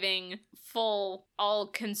diving all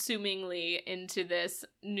consumingly into this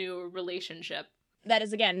new relationship. that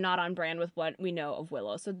is, again, not on brand with what we know of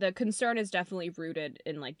Willow. So the concern is definitely rooted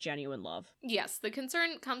in, like, genuine love. Yes, the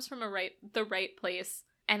concern comes from the right place.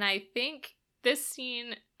 And I think this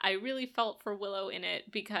scene, I really felt for Willow in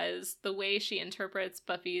it because the way she interprets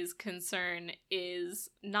Buffy's concern is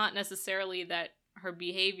not necessarily that her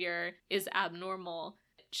behavior is abnormal.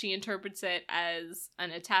 She interprets it as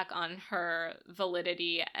an attack on her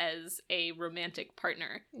validity as a romantic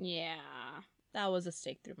partner. Yeah, that was a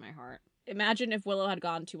stake through my heart. Imagine if Willow had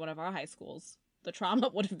gone to one of our high schools. The trauma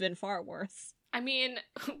would have been far worse. I mean,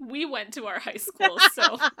 we went to our high school,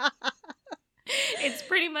 so it's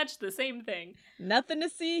pretty much the same thing. Nothing to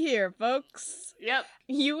see here, folks. Yep.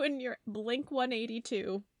 You and your Blink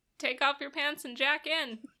 182. Take off your pants and jack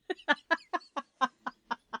in.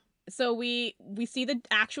 So we see the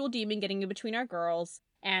actual demon getting in between our girls,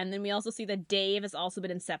 and then we also see that Dave has also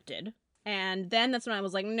been incepted. And then that's when I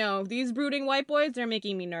was like, no, these brooding white boys, they're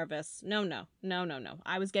making me nervous. No.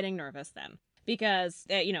 I was getting nervous then. Because,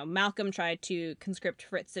 Malcolm tried to conscript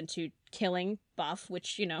Fritz into killing Buff,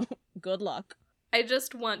 which, good luck. I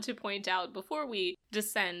just want to point out, before we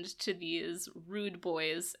descend to these rude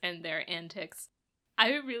boys and their antics,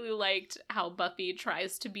 I really liked how Buffy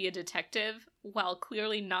tries to be a detective while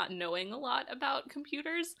clearly not knowing a lot about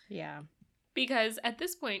computers. Yeah. Because at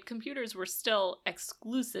this point, computers were still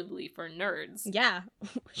exclusively for nerds. Yeah.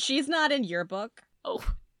 She's not in your book. Oh,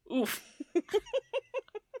 oof.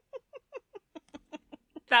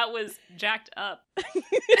 That was jacked up.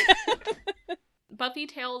 Buffy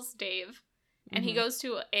tells Dave, and he goes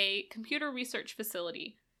to a computer research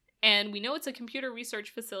facility. And we know it's a computer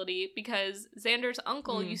research facility because Xander's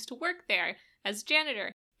uncle used to work there as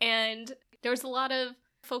janitor. And there's a lot of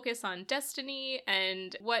focus on destiny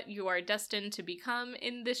and what you are destined to become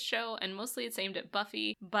in this show. And mostly it's aimed at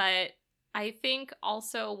Buffy. But I think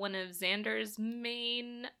also one of Xander's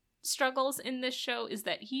main struggles in this show is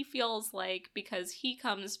that he feels like, because he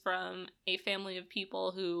comes from a family of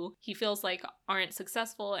people who he feels like aren't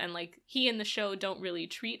successful, and like he in the show don't really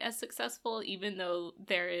treat as successful, even though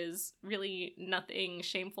there is really nothing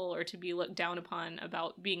shameful or to be looked down upon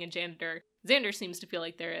about being a janitor. Xander seems to feel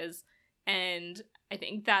like there is. And I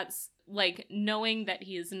think that's like knowing that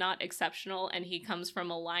he is not exceptional and he comes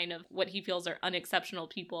from a line of what he feels are unexceptional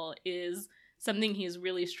people is something he's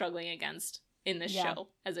really struggling against in this show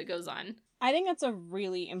as it goes on. I think that's a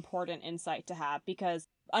really important insight to have, because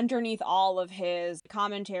underneath all of his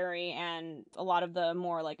commentary and a lot of the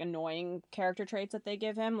more like annoying character traits that they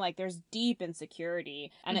give him, like there's deep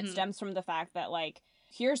insecurity, and it stems from the fact that like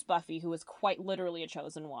here's Buffy, who is quite literally a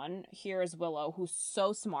chosen one. Here is Willow, who's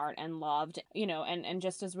so smart and loved, and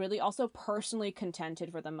just is really also personally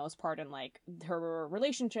contented for the most part in, like, her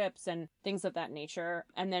relationships and things of that nature.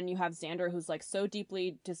 And then you have Xander, who's, like, so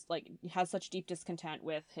deeply has such deep discontent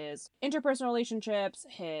with his interpersonal relationships,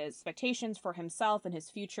 his expectations for himself and his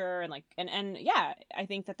future, and, like, and yeah, I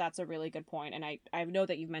think that that's a really good point. And I know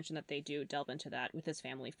that you've mentioned that they do delve into that with his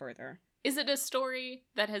family further. Is it a story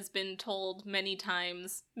that has been told many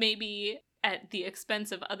times, maybe at the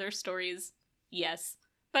expense of other stories? Yes.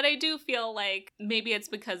 But I do feel like maybe it's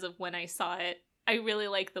because of when I saw it. I really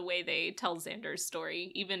like the way they tell Xander's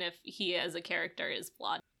story, even if he as a character is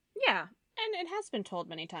flawed. Yeah, and it has been told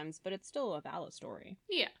many times, but it's still a valid story.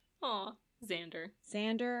 Yeah. Aw, Xander.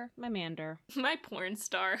 Xander, my Mander. My porn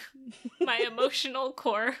star. My emotional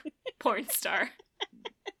core porn star.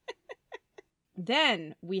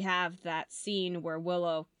 Then we have that scene where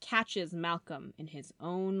Willow catches Malcolm in his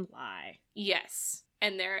own lie. Yes.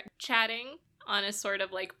 And they're chatting on a sort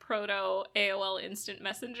of like proto AOL Instant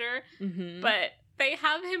Messenger, but they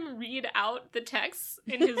have him read out the texts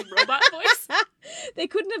in his robot voice. They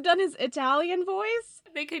couldn't have done his Italian voice?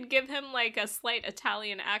 They could give him like a slight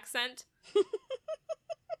Italian accent.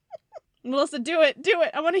 Melissa, do it.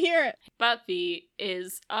 I want to hear it. Buffy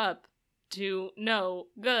is up to no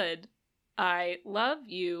good. I love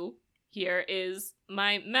you. Here is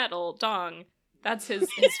my metal dong. That's his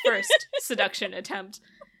first seduction attempt.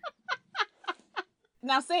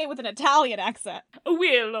 Now say it with an Italian accent.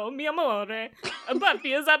 Willow, mi amore.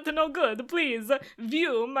 Buffy is up to no good. Please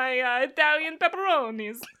view my Italian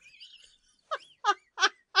pepperonis.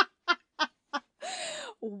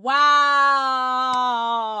 Wow.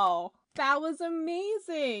 That was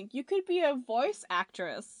amazing. You could be a voice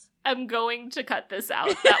actress. I'm going to cut this out.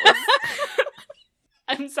 That was...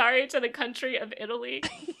 I'm sorry to the country of Italy,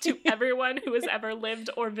 to everyone who has ever lived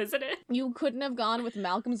or visited. You couldn't have gone with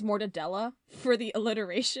Malcolm's Mortadella for the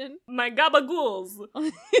alliteration? My gabagools.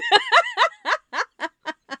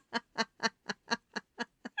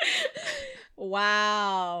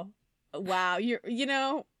 Wow.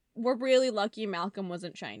 We're really lucky Malcolm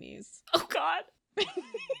wasn't Chinese. Oh, God.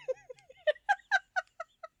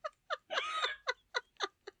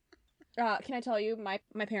 Can I tell you,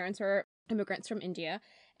 my parents were immigrants from India,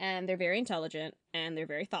 and they're very intelligent, and they're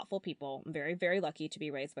very thoughtful people. I'm very, very lucky to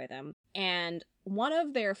be raised by them. And one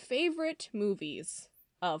of their favorite movies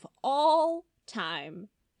of all time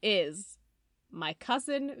is My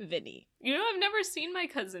Cousin Vinny. You know, I've never seen My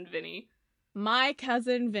Cousin Vinny. My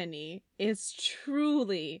Cousin Vinny is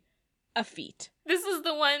truly a feat. This is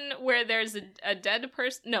the one where there's a dead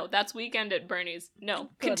person. No, that's Weekend at Bernie's. No,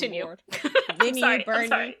 Good continue. Lord. I'm Vinny, sorry, I'm Bernie.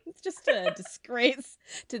 sorry. It's just a disgrace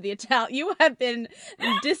to the Italian. You have been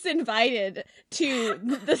disinvited to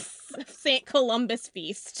the St. Columbus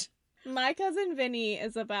feast. My Cousin Vinny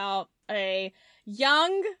is about a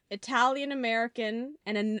young Italian American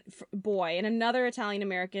and a boy and another Italian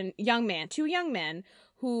American young man, two young men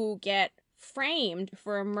who get framed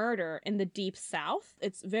for a murder in the Deep South.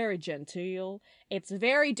 It's very genteel. It's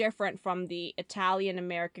very different from the Italian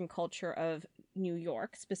American culture of New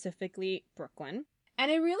York, specifically Brooklyn. And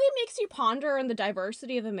it really makes you ponder on the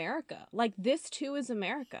diversity of America. Like, this too is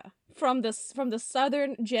America. From the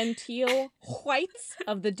southern genteel whites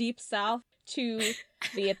of the Deep South to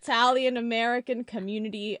the Italian American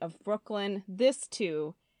community of Brooklyn, this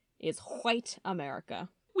too is white America.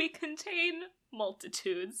 We contain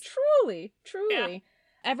multitudes. Truly. Yeah.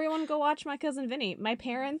 Everyone go watch My Cousin Vinny. My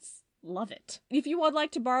parents love it. If you would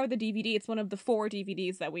like to borrow the DVD, it's one of the 4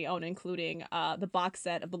 DVDs that we own, including the box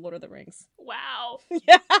set of The Lord of the Rings. Wow.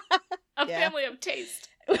 Yeah. A family of taste.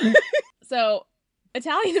 So,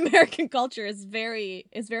 Italian American culture is very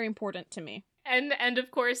important to me. And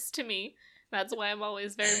of course to me. That's why I'm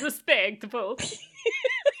always very respectful.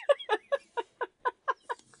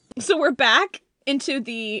 So we're back into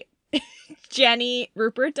the Jenny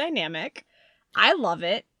Rupert dynamic. I love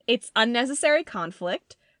it. It's unnecessary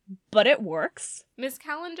conflict, but it works. Miss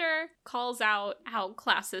Calendar calls out how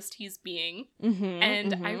classist he's being.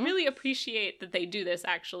 I really appreciate that they do this,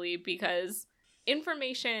 actually, because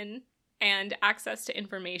information and access to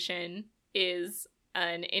information is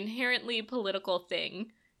an inherently political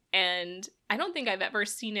thing. And I don't think I've ever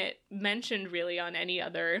seen it mentioned really on any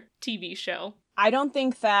other TV show. I don't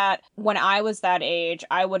think that when I was that age,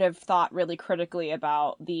 I would have thought really critically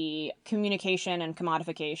about the communication and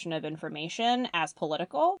commodification of information as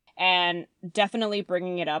political, and definitely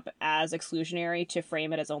bringing it up as exclusionary to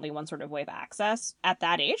frame it as only one sort of way of access at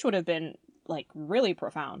that age would have been, like, really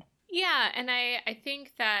profound. Yeah, and I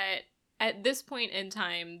think that at this point in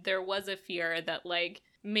time, there was a fear that, like,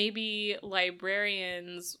 maybe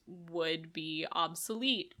librarians would be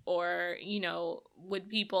obsolete, or, you know, would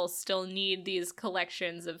people still need these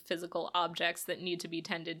collections of physical objects that need to be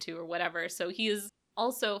tended to or whatever. So he's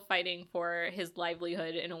also fighting for his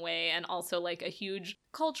livelihood in a way, and also like a huge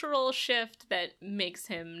cultural shift that makes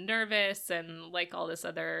him nervous and like all this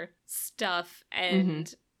other stuff.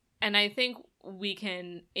 And I think we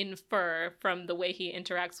can infer from the way he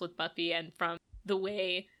interacts with Buffy and from the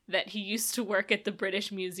way that he used to work at the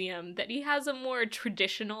British Museum that he has a more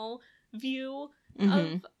traditional view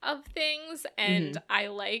of things. And I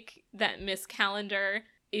like that Miss Calendar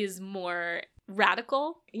is more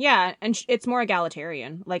radical. Yeah, and it's more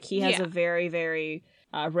egalitarian. Like, he has a very, very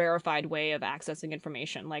rarefied way of accessing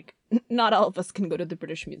information. Like, not all of us can go to the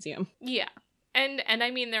British Museum. Yeah. And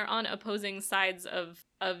I mean, they're on opposing sides of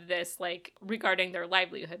this, like, regarding their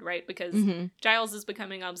livelihood, right? Because Giles is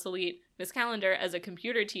becoming obsolete. Miss Calendar, as a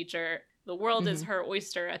computer teacher, the world is her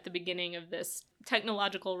oyster at the beginning of this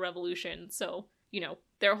technological revolution. So, you know,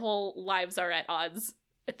 their whole lives are at odds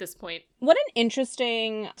at this point. What an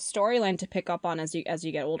interesting storyline to pick up on as you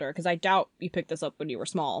get older, because I doubt you picked this up when you were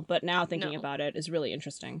small, but now thinking about it is really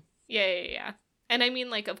interesting. Yeah. And I mean,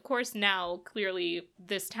 like, of course, now, clearly,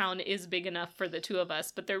 this town is big enough for the two of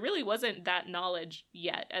us, but there really wasn't that knowledge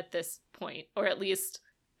yet at this point. Or at least,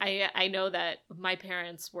 I know that my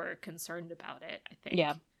parents were concerned about it, I think.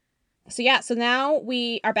 Yeah. So now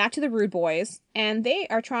we are back to the Rude Boys, and they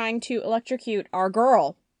are trying to electrocute our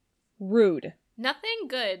girl, Rude. Nothing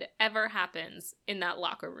good ever happens in that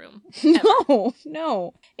locker room.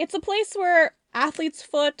 No. It's a place where athlete's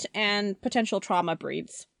foot and potential trauma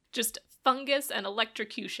breeds. Just fungus and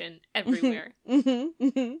electrocution everywhere.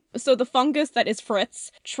 So the fungus that is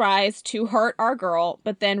Fritz tries to hurt our girl,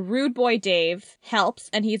 but then Rude Boy Dave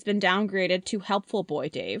helps, and he's been downgraded to Helpful Boy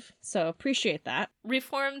Dave. So appreciate that.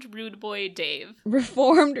 Reformed Rude Boy Dave.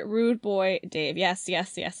 Reformed Rude Boy Dave. Yes,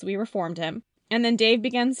 we reformed him. And then Dave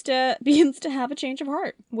begins to have a change of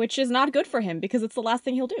heart, which is not good for him because it's the last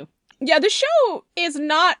thing he'll do. Yeah, the show is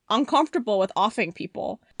not uncomfortable with offing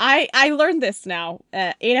people. I learned this now,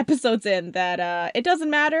 8 episodes in, that it doesn't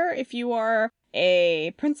matter if you are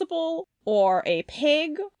a principal or a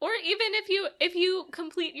pig. Or even if you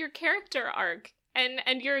complete your character arc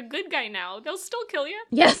and you're a good guy now, they'll still kill you.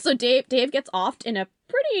 Yeah, so Dave gets offed in a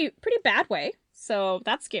pretty bad way. So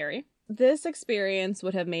that's scary. This experience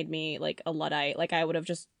would have made me like a Luddite. Like I would have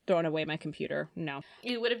just thrown away my computer. No.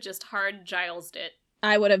 You would have just hard Giles'd it.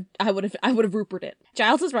 I would have Rupert it.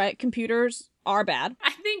 Giles is right. Computers are bad.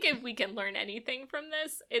 I think if we can learn anything from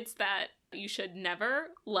this, it's that you should never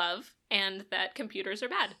love and that computers are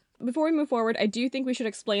bad. Before we move forward, I do think we should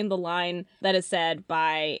explain the line that is said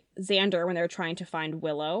by Xander when they're trying to find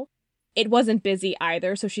Willow. It wasn't busy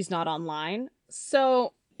either, so she's not online.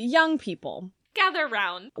 So, young people. Gather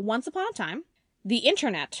round. Once upon a time, the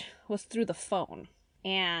internet was through the phone,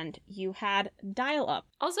 and you had dial-up.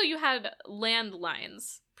 Also, you had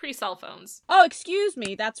landlines, pre-cell phones. Oh, excuse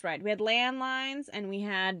me, that's right. We had landlines, and we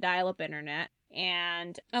had dial-up internet.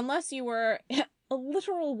 And unless you were a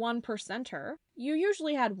literal 1%er, you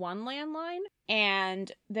usually had one landline, and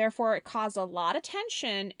therefore it caused a lot of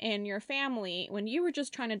tension in your family when you were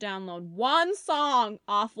just trying to download one song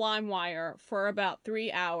off LimeWire for about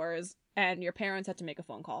 3 hours, and your parents had to make a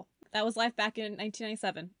phone call. That was life back in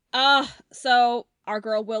 1997. So our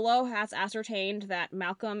girl Willow has ascertained that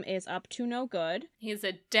Malcolm is up to no good. He's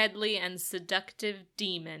a deadly and seductive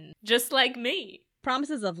demon, just like me.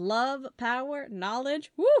 Promises of love, power,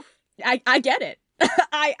 knowledge. Woo! I get it.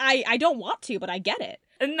 I don't want to, but I get it.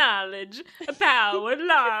 Knowledge, power,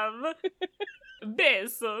 love,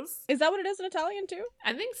 besos. Is that what it is in Italian too?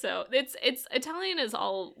 I think so. It's Italian is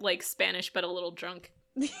all like Spanish, but a little drunk.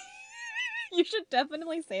 You should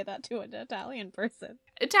definitely say that to an Italian person.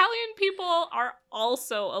 Italian people are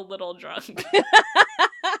also a little drunk.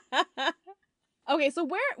 Okay, so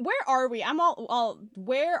where are we?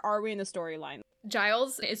 Where are we in the storyline?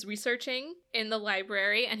 Giles is researching in the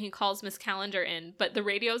library and he calls Miss Calendar in, but the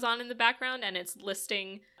radio's on in the background and it's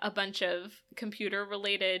listing a bunch of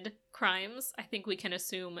computer-related crimes. I think we can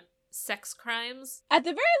assume sex crimes. At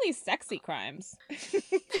the very least, sexy crimes.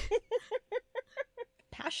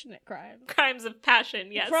 Passionate crimes. Crimes of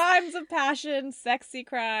passion, yes. Crimes of passion, sexy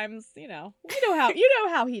crimes, you know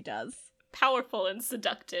how he does. Powerful and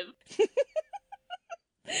seductive.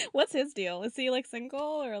 What's his deal? Is he like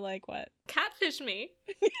single or like what? Catfish me.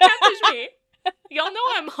 Catfish me. Y'all know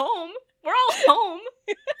I'm home. We're all home.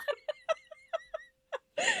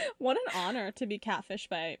 What an honor to be catfished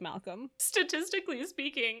by Malcolm. Statistically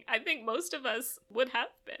speaking, I think most of us would have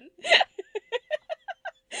been.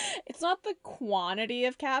 It's not the quantity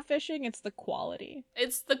of catfishing, it's the quality.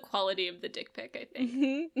 It's the quality of the dick pic, I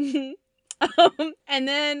think. Mm-hmm. And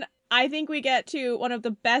then I think we get to one of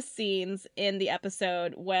the best scenes in the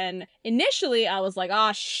episode when initially I was like,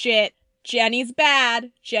 oh shit, Jenny's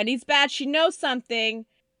bad. Jenny's bad. She knows something.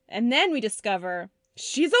 And then we discover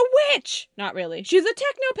she's a witch. Not really. She's a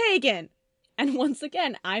techno-pagan. And once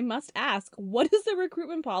again, I must ask, what is the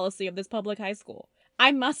recruitment policy of this public high school?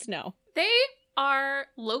 I must know. They are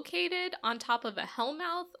located on top of a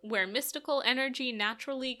hellmouth where mystical energy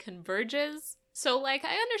naturally converges. So, like,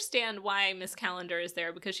 I understand why Miss Calendar is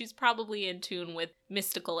there, because she's probably in tune with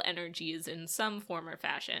mystical energies in some form or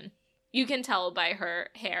fashion. You can tell by her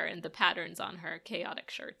hair and the patterns on her chaotic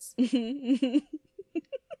shirts.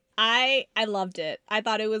 I loved it. I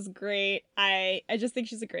thought it was great. I just think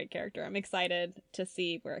she's a great character. I'm excited to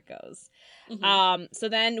see where it goes. Mm-hmm. So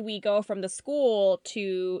then we go from the school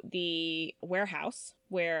to the warehouse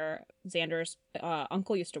where Xander's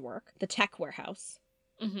uncle used to work, the tech warehouse.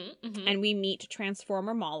 Mm-hmm, mm-hmm. And we meet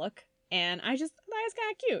Transformer Moloch, and I thought it was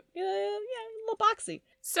kind of cute. Yeah, a little boxy.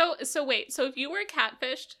 So wait, so if you were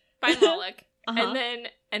catfished by Moloch, uh-huh.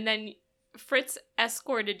 and then Fritz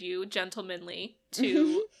escorted you gentlemanly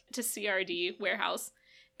to CRD warehouse,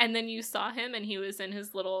 and then you saw him and he was in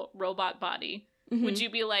his little robot body, would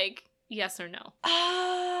you be like, yes or no?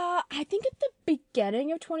 I think at the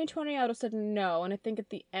beginning of 2020 I would have said no, and I think at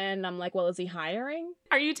the end I'm like, well, is he hiring?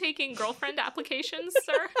 Are you taking girlfriend applications,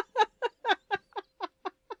 sir?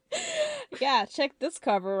 Yeah, check this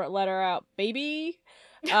cover letter out, baby.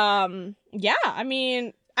 Yeah, I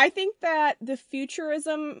mean, I think that the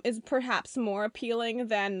futurism is perhaps more appealing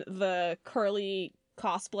than the curly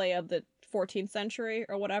cosplay of the 14th century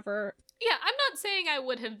or whatever. Yeah, I'm not saying I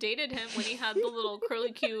would have dated him when he had the little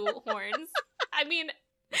curly Q horns. I mean,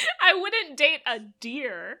 I wouldn't date a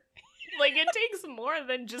deer. Like, it takes more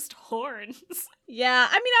than just horns. Yeah,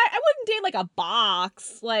 I mean, I wouldn't date, like, a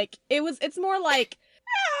box. Like, it's more like,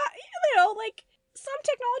 like, some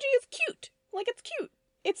technology is cute. Like, it's cute.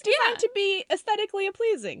 It's designed to be aesthetically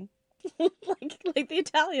pleasing. like the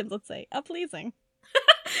Italians would say, a pleasing.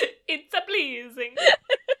 It's a pleasing.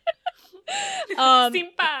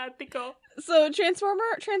 Simpatico. So Transformer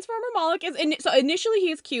Moloch is so initially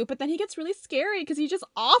he's cute, but then he gets really scary because he just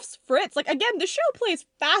offs Fritz. Like, again, the show plays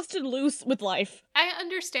fast and loose with life. I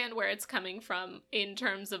understand where it's coming from in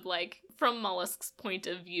terms of, like, from Mollusk's point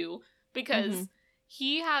of view, because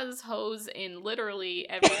he has hoes in literally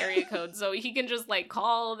every area code, so he can just, like,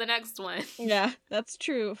 call the next one. Yeah, that's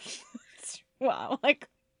true. Wow, like,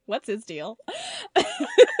 what's his deal?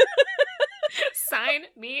 Sign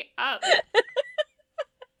me up.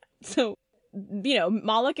 So, you know,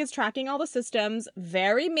 Moloch is tracking all the systems,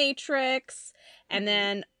 very Matrix, and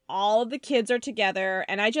then all of the kids are together,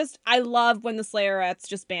 and I love when the Slayerettes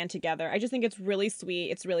just band together. I just think it's really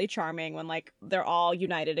sweet, it's really charming when, like, they're all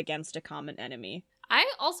united against a common enemy. I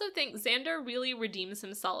also think Xander really redeems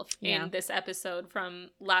himself in this episode from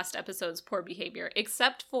last episode's poor behavior,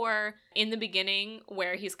 except for in the beginning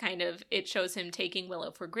where he's it shows him taking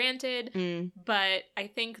Willow for granted. But I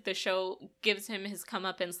think the show gives him his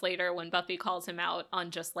comeuppance later when Buffy calls him out on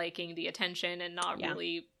just liking the attention and not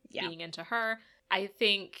really being into her. I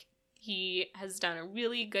think he has done a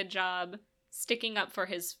really good job sticking up for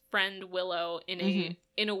his friend Willow in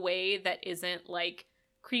a way that isn't, like,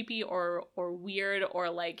 creepy or weird,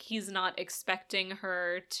 or, like, he's not expecting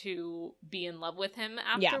her to be in love with him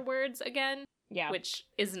afterwards again. Yeah. Which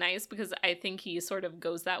is nice because I think he sort of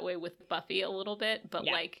goes that way with Buffy a little bit, but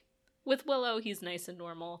like with Willow, he's nice and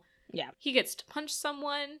normal. Yeah. He gets to punch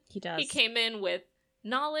someone. He does. He came in with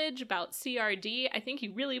knowledge about CRD. I think he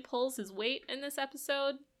really pulls his weight in this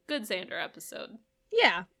episode. Good Xander episode.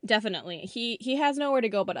 Yeah, definitely. He has nowhere to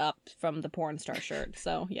go but up from the porn star shirt,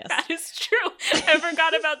 so yes. That is true. I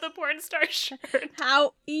forgot about the porn star shirt.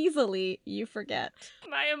 How easily you forget.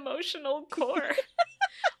 My emotional core.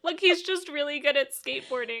 Look, he's just really good at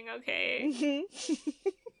skateboarding, okay?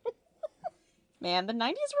 Man, the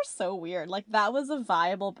 90s were so weird. Like, that was a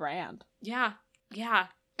viable brand. Yeah, yeah.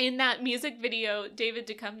 In that music video, David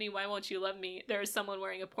Duchovny, Why Won't You Love Me, there's someone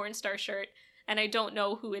wearing a porn star shirt, and I don't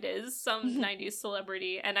know who it is, some 90s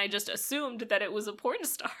celebrity, and I just assumed that it was a porn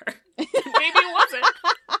star. Maybe it wasn't.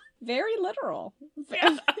 Very literal.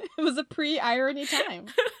 Yeah. It was a pre-irony time.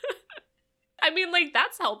 I mean, like,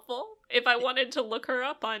 that's helpful if I wanted to look her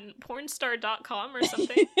up on pornstar.com or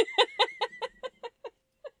something.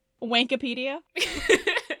 Wankipedia?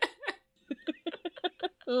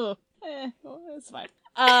 Ugh. It's fine.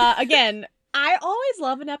 Again, I always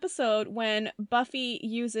love an episode when Buffy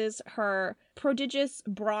uses her prodigious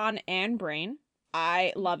brawn and brain.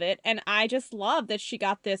 I love it. And I just love that she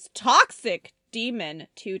got this toxic demon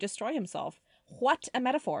to destroy himself. What a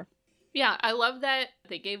metaphor. Yeah, I love that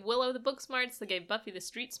they gave Willow the book smarts, they gave Buffy the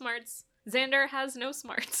street smarts. Xander has no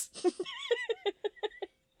smarts.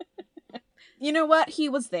 You know what? He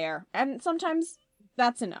was there. And sometimes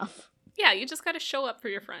that's enough. Yeah, you just gotta show up for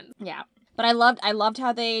your friends. Yeah. But I loved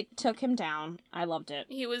how they took him down. I loved it.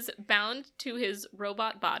 He was bound to his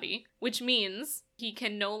robot body, which means he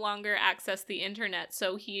can no longer access the internet,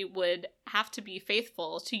 so he would have to be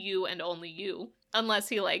faithful to you and only you, unless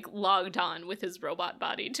he, like, logged on with his robot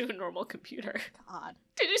body to a normal computer. God.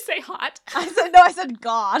 Did you say hot? I said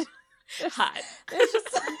God. Hot.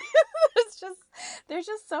 There's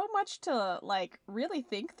just so much to, like, really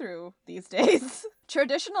think through these days.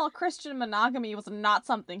 Traditional Christian monogamy was not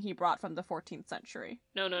something he brought from the 14th century.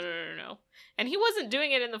 No. And he wasn't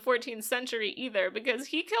doing it in the 14th century either, because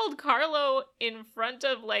he killed Carlo in front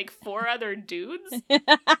of, like, 4 other dudes.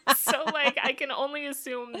 So, like, I can only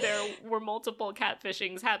assume there were multiple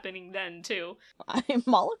catfishings happening then, too.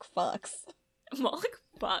 Moloch fucks. Moloch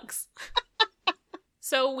fucks.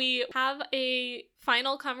 So we have a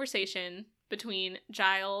final conversation between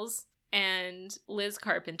Giles and Liz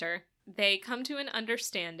Carpenter. They come to an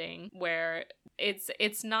understanding where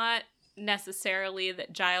it's not necessarily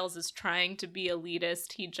that Giles is trying to be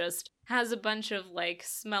elitist. He just has a bunch of, like,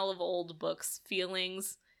 smell of old books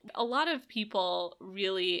feelings. A lot of people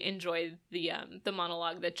really enjoy the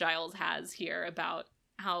monologue that Giles has here about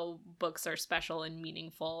how books are special and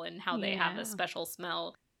meaningful and how they have a special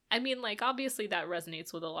smell. I mean, like, obviously that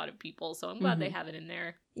resonates with a lot of people, so I'm glad they have it in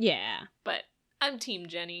there. Yeah. But I'm Team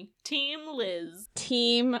Jenny. Team Liz.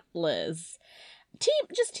 Team Liz.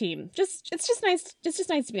 Team. It's just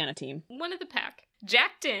nice to be on a team. One of the pack.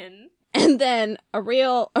 Jacked in. And then a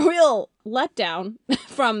real letdown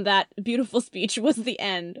from that beautiful speech was the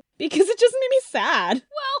end. Because it just made me sad.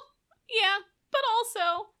 Well, yeah, but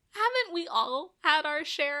also, haven't we all had our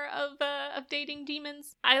share of dating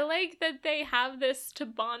demons? I like that they have this to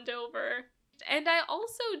bond over. And I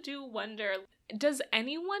also do wonder, does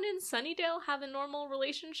anyone in Sunnydale have a normal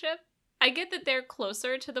relationship? I get that they're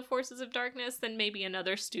closer to the forces of darkness than maybe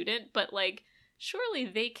another student, but, like, surely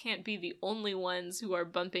they can't be the only ones who are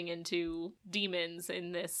bumping into demons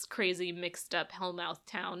in this crazy mixed up Hellmouth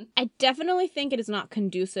town. I definitely think it is not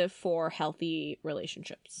conducive for healthy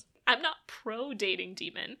relationships. I'm not pro dating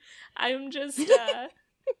demon. I'm just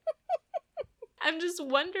I'm just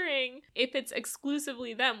wondering if it's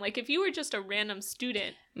exclusively them. Like, if you were just a random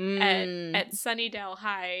student at Sunnydale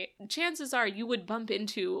High, chances are you would bump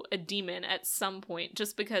into a demon at some point,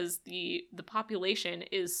 just because the population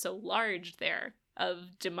is so large there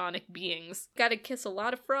of demonic beings. Gotta kiss a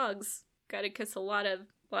lot of frogs. Gotta kiss a lot of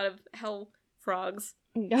hell frogs.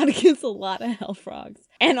 Gotta kiss a lot of hell frogs.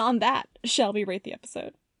 And on that, shall we rate the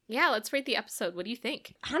episode? Yeah, let's rate the episode. What do you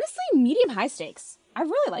think? Honestly, medium high stakes. I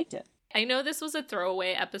really liked it. I know this was a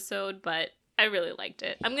throwaway episode, but I really liked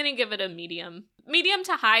it. I'm gonna give it a medium. Medium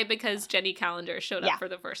to high because Jenny Calendar showed up for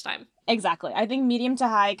the first time. Exactly. I think medium to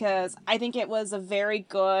high because I think it was a very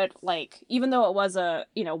good, like, even though it was a,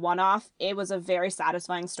 one-off, it was a very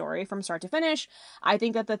satisfying story from start to finish. I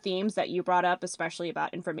think that the themes that you brought up, especially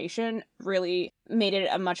about information, really made it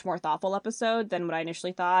a much more thoughtful episode than what I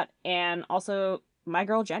initially thought. And also, my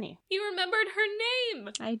girl Jenny. You remembered her name!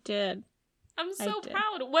 I did. I'm so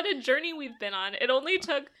proud. What a journey we've been on. It only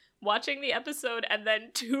took watching the episode and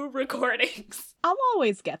then 2 recordings. I'll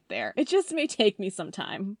always get there. It just may take me some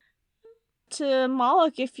time. To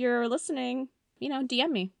Moloch, if you're listening,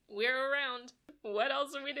 DM me. We're around. What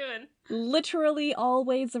else are we doing? Literally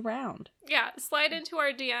always around. Yeah, slide into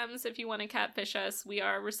our DMs if you want to catfish us. We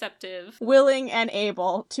are receptive. Willing and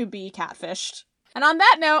able to be catfished. And on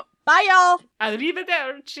that note, bye y'all!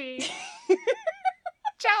 Arrivederci!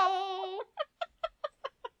 Ciao!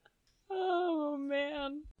 Oh,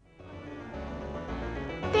 man.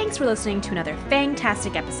 Thanks for listening to another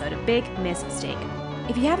fantastic episode of Big Mistake.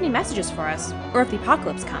 If you have any messages for us, or if the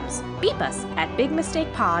apocalypse comes, beep us at Big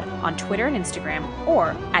Mistake Pod on Twitter and Instagram,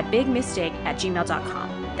 or at bigmistake@gmail.com.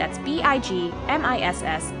 That's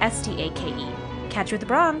BIGMISSSTAKE. Catch you at the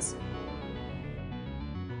bronze!